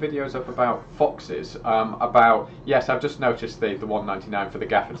when we put videos up about foxes, yes, I've just noticed the $1.99 for the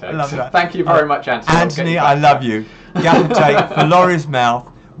gaffer tape. I love that. Thank you very much, Anthony. Anthony, I love you. Gaffer tape for Laurie's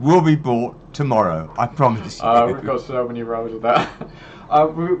mouth will be bought tomorrow, I promise you. We've got so many rows of that.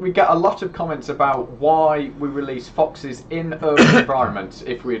 We get a lot of comments about why we release foxes in urban environments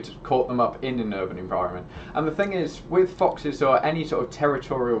if we had caught them up in an urban environment. And the thing is, with foxes or any sort of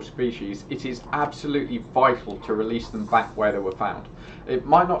territorial species, it is absolutely vital to release them back where they were found. It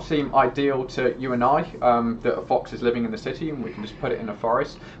might not seem ideal to you and I, that a fox is living in the city and we can just put it in a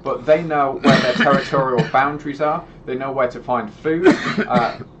forest, but they know where their territorial boundaries are, they know where to find food.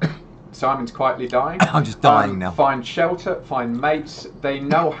 Simon's quietly dying. I'm just dying now. Find shelter, find mates. They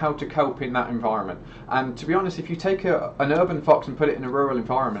know how to cope in that environment. And to be honest, if you take an urban fox and put it in a rural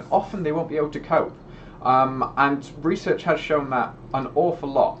environment, often they won't be able to cope. And research has shown that an awful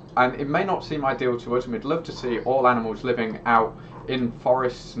lot. And it may not seem ideal to us, and we'd love to see all animals living out in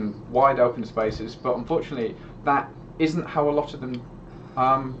forests and wide open spaces, but unfortunately that isn't how a lot of them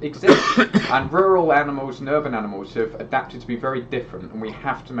exist. And rural animals and urban animals have adapted to be very different, and we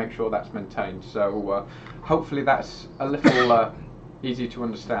have to make sure that's maintained. So hopefully that's a little easy to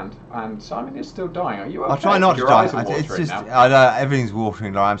understand. And Simon is still dying. Are you okay? I'll try not to Your die. eyes are It's watering just, now. everything's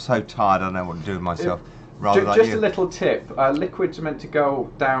watering. Like, I'm so tired, I don't know what to do with myself. Rather like Just you. a little tip. Liquids are meant to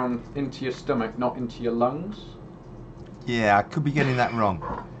go down into your stomach, not into your lungs. Yeah, I could be getting that wrong.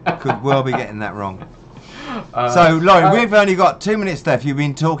 Could well be getting that wrong. So, Lawrie, we've only got 2 minutes left. You've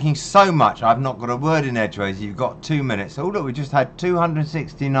been talking so much. I've not got a word in edgeways. You've got 2 minutes. Oh, look, we just had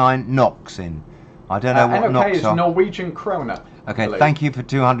 269 knocks in. I don't know what NOK knocks is are. Norwegian kroner. Okay, thank you for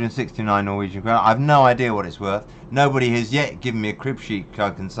 269 Norwegian kroner. I've no idea what it's worth. Nobody has yet given me a crib sheet so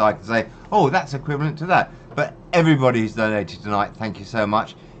I can say, oh, that's equivalent to that. But everybody who's donated tonight, thank you so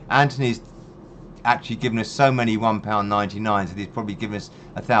much. Anthony's actually given us so many £1.99 that he's probably given us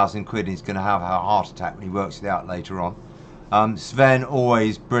 £1,000 and he's going to have a heart attack when he works it out later on. Sven,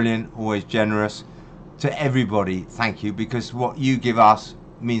 always brilliant, always generous. To everybody, thank you, because what you give us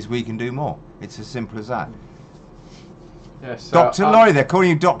means we can do more. It's as simple as that. Yes, Dr. Lawrie, they're calling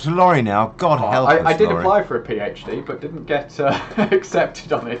you Dr. Lawrie now. God help us, I did Lawrie. apply for a PhD, but didn't get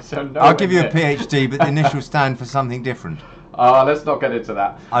accepted on it, so no. I'll give you a PhD, but the initials stand for something different. Let's not get into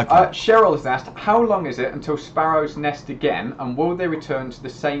that. Okay. Cheryl has asked, how long is it until sparrows nest again, and will they return to the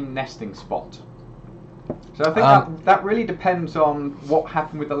same nesting spot? So I think that really depends on what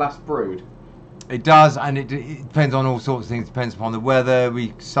happened with the last brood. It does, and it depends on all sorts of things. It depends upon the weather.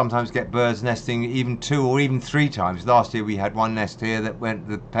 We sometimes get birds nesting even 2 or even 3 times. Last year we had one nest here that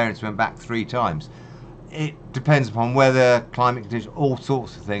the parents went back 3 times. It depends upon weather, climate conditions, all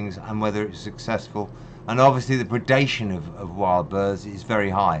sorts of things, and whether it's successful. And obviously the predation of wild birds is very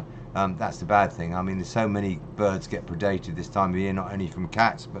high. That's the bad thing. I mean, there's so many birds get predated this time of year, not only from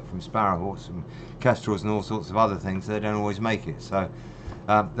cats, but from sparrowhawks and kestrels and all sorts of other things. They don't always make it. So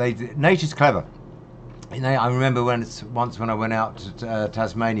nature's clever. You know, I remember once when I went out to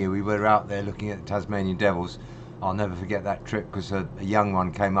Tasmania, we were out there looking at the Tasmanian devils. I'll never forget that trip because a young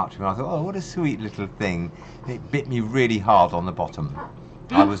one came up to me and I thought, oh, what a sweet little thing. It bit me really hard on the bottom.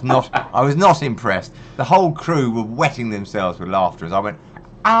 I was not impressed. The whole crew were wetting themselves with laughter as I went,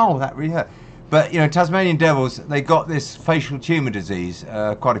 ow, that really hurt. But, you know, Tasmanian devils, they got this facial tumour disease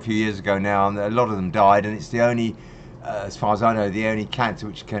quite a few years ago now, and a lot of them died, and it's the only, as far as I know, the only cancer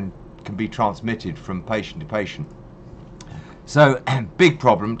which can be transmitted from patient to patient. So, big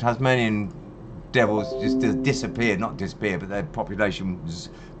problem. Tasmanian devils just disappeared, not disappeared, but their population was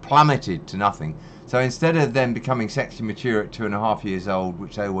plummeted to nothing. So instead of them becoming sexually mature at 2.5 years old,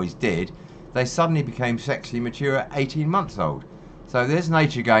 which they always did, they suddenly became sexually mature at 18 months old. So there's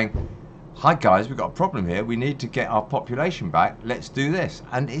nature going, hi guys, we've got a problem here, we need to get our population back, let's do this.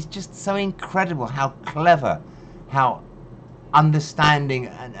 And it's just so incredible how clever, how understanding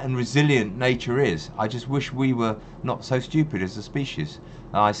and resilient nature is. I just wish we were not so stupid as a species.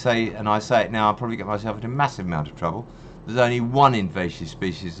 And I say it now, I'll probably get myself into a massive amount of trouble. There's only one invasive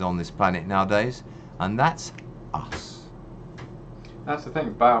species on this planet nowadays, and that's us. That's the thing,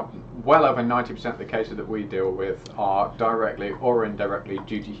 about well over 90% of the cases that we deal with are directly or indirectly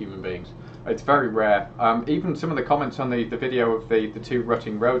due to human beings. It's very rare. Even some of the comments on the video of the 2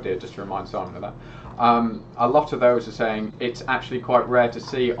 rutting roe deer, just to remind Simon of that, a lot of those are saying it's actually quite rare to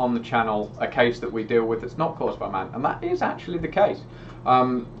see on the channel a case that we deal with that's not caused by man, and that is actually the case.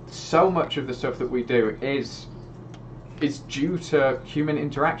 So much of the stuff that we do is due to human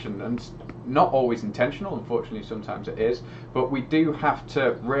interaction, and not always intentional, unfortunately sometimes it is, but we do have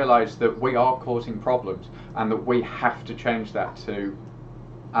to realise that we are causing problems and that we have to change that to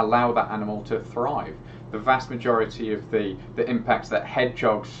allow that animal to thrive. The vast majority of the impacts that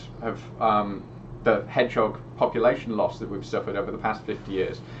hedgehogs have, the hedgehog population loss that we've suffered over the past 50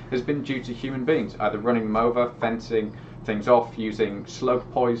 years has been due to human beings, either running them over, fencing things off, using slug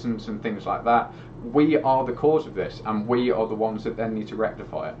poisons and things like that. We are the cause of this, and we are the ones that then need to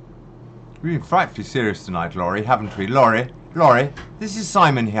rectify it. We've been frightfully serious tonight, Lawrie, haven't we? Lawrie, this is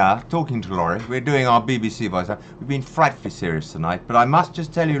Simon here, talking to Lawrie. We're doing our BBC voice. We've been frightfully serious tonight, but I must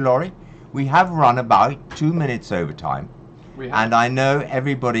just tell you, Lawrie, we have run about 2 minutes over time. And I know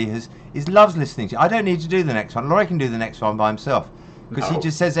everybody loves listening to you. I don't need to do the next one. Lawrie can do the next one by himself, because he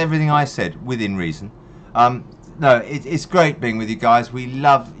just says everything I said within reason. No, it's great being with you guys. We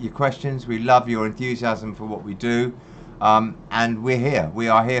love your questions. We love your enthusiasm for what we do. And we're here. We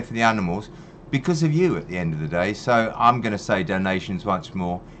are here for the animals because of you at the end of the day. So I'm going to say donations once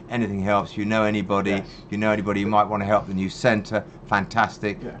more. Anything helps. You know anybody? Yes. You know anybody who might want to help the new centre?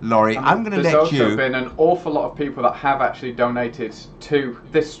 Fantastic. Yeah. Lawrie, I'm going to let you... There's also been an awful lot of people that have actually donated to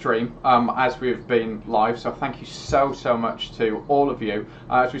this stream as we've been live. So thank you so much to all of you.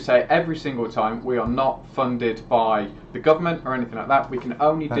 As we say every single time, we are not funded by the government or anything like that. We can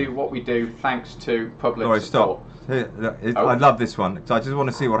only do what we do thanks to public support. Stop. I love this one, because I just want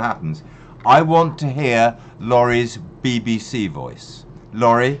to see what happens. I want to hear Laurie's BBC voice.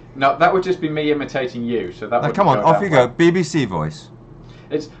 Lawrie? No, that would just be me imitating you. So that. Come on, off you go. BBC voice.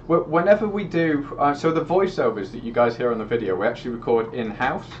 It's whenever we do. So the voiceovers that you guys hear on the video, we actually record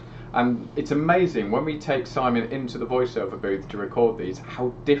in-house, and it's amazing when we take Simon into the voiceover booth to record these,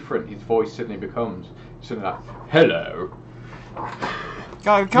 how different his voice suddenly becomes. Something like, "Hello."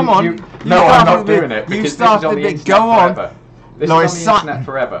 Go, come on. No, I'm not doing it. You started the bit. Go on. This is on the internet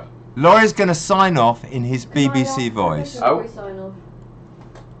forever. Laurie's going to sign off in his BBC voice. Oh.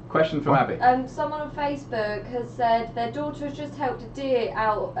 Question from Abby. Someone on Facebook has said their daughter has just helped a deer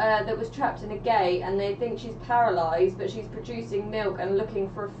out that was trapped in a gate, and they think she's paralysed, but she's producing milk and looking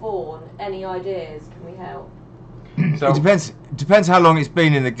for a fawn. Any ideas? Can we help? So, It depends how long it's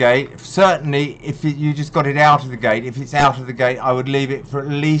been in the gate. Certainly, if you just got it out of the gate, if it's out of the gate, I would leave it for at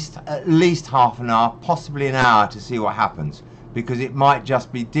least half an hour, possibly an hour, to see what happens, because it might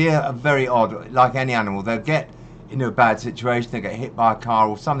just be deer are very odd. Like any animal, they'll get into a bad situation, they get hit by a car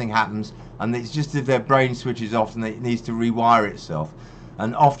or something happens, and it's just as their brain switches off and it needs to rewire itself.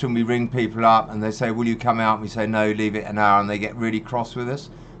 And often we ring people up and they say, will you come out? And we say no, leave it an hour, and they get really cross with us.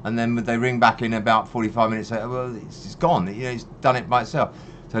 And then they ring back in about 45 minutes, say, oh, well, it's gone, it's done it by itself.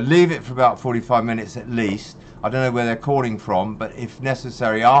 So leave it for about 45 minutes at least. I don't know where they're calling from, but if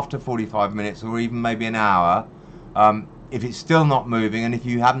necessary, after 45 minutes or even maybe an hour, if it's still not moving, and if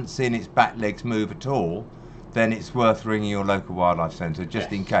you haven't seen its back legs move at all, then it's worth ringing your local wildlife centre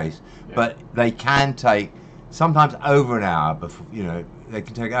just in case. Yeah. But they can take sometimes over an hour before, they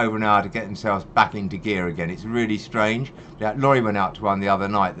can take over an hour to get themselves back into gear again. It's really strange. Lawrie went out to one the other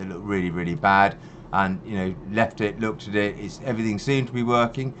night that looked really, really bad, and left it, looked at it. Everything seemed to be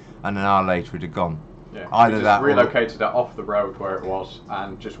working, and an hour later it had gone. Yeah, either just that relocated it off the road where it was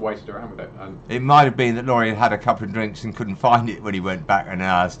and just waited around with it. And it might have been that Lawrie had had a couple of drinks and couldn't find it when he went back in an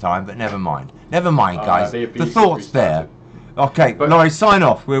hour's time, but never mind. Never mind, guys. The thought's there. Okay, but Lawrie, sign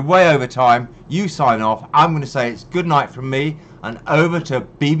off. We're way over time. You sign off. I'm going to say it's good night from me, and over to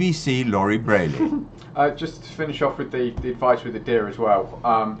BBC Lawrie Brayley. Just to finish off with the advice with the deer as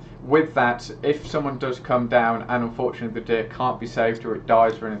well. With that, if someone does come down and unfortunately the deer can't be saved or it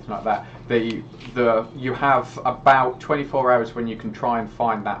dies or anything like that, you have about 24 hours when you can try and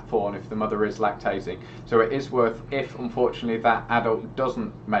find that fawn if the mother is lactating. So it is worth, if unfortunately that adult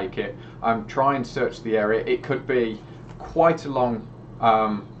doesn't make it, try and search the area. It could be quite a long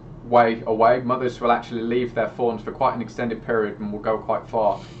way away. Mothers will actually leave their fawns for quite an extended period and will go quite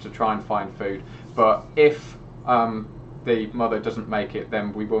far to try and find food. But if the mother doesn't make it,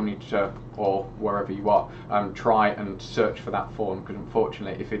 then we will need to, or wherever you are, try and search for that fawn, because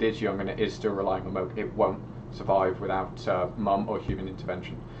unfortunately if it is young and it is still relying on milk, it won't survive without mum or human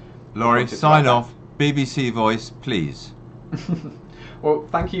intervention. Lawrie, sign off. BBC Voice, please. Well,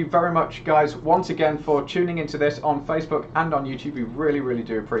 thank you very much, guys, once again for tuning into this on Facebook and on YouTube. We really, really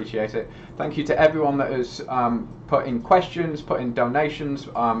do appreciate it. Thank you to everyone that has put in questions, put in donations,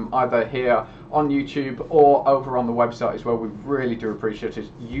 either here on YouTube or over on the website as well. We really do appreciate it.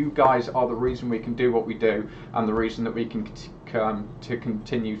 You guys are the reason we can do what we do and the reason that we can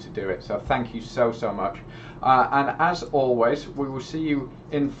continue to do it. So thank you so, so much. And as always, we will see you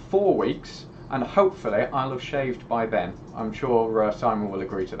in 4 weeks. And hopefully I'll have shaved by then. I'm sure Simon will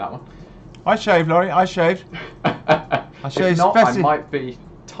agree to that one. I shaved, Lawrie. I shaved. I shaved. If not, I might be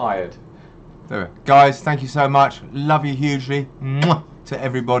tired. There we go. Guys, thank you so much. Love you hugely. Mwah, to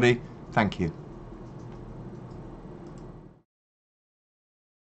everybody. Thank you.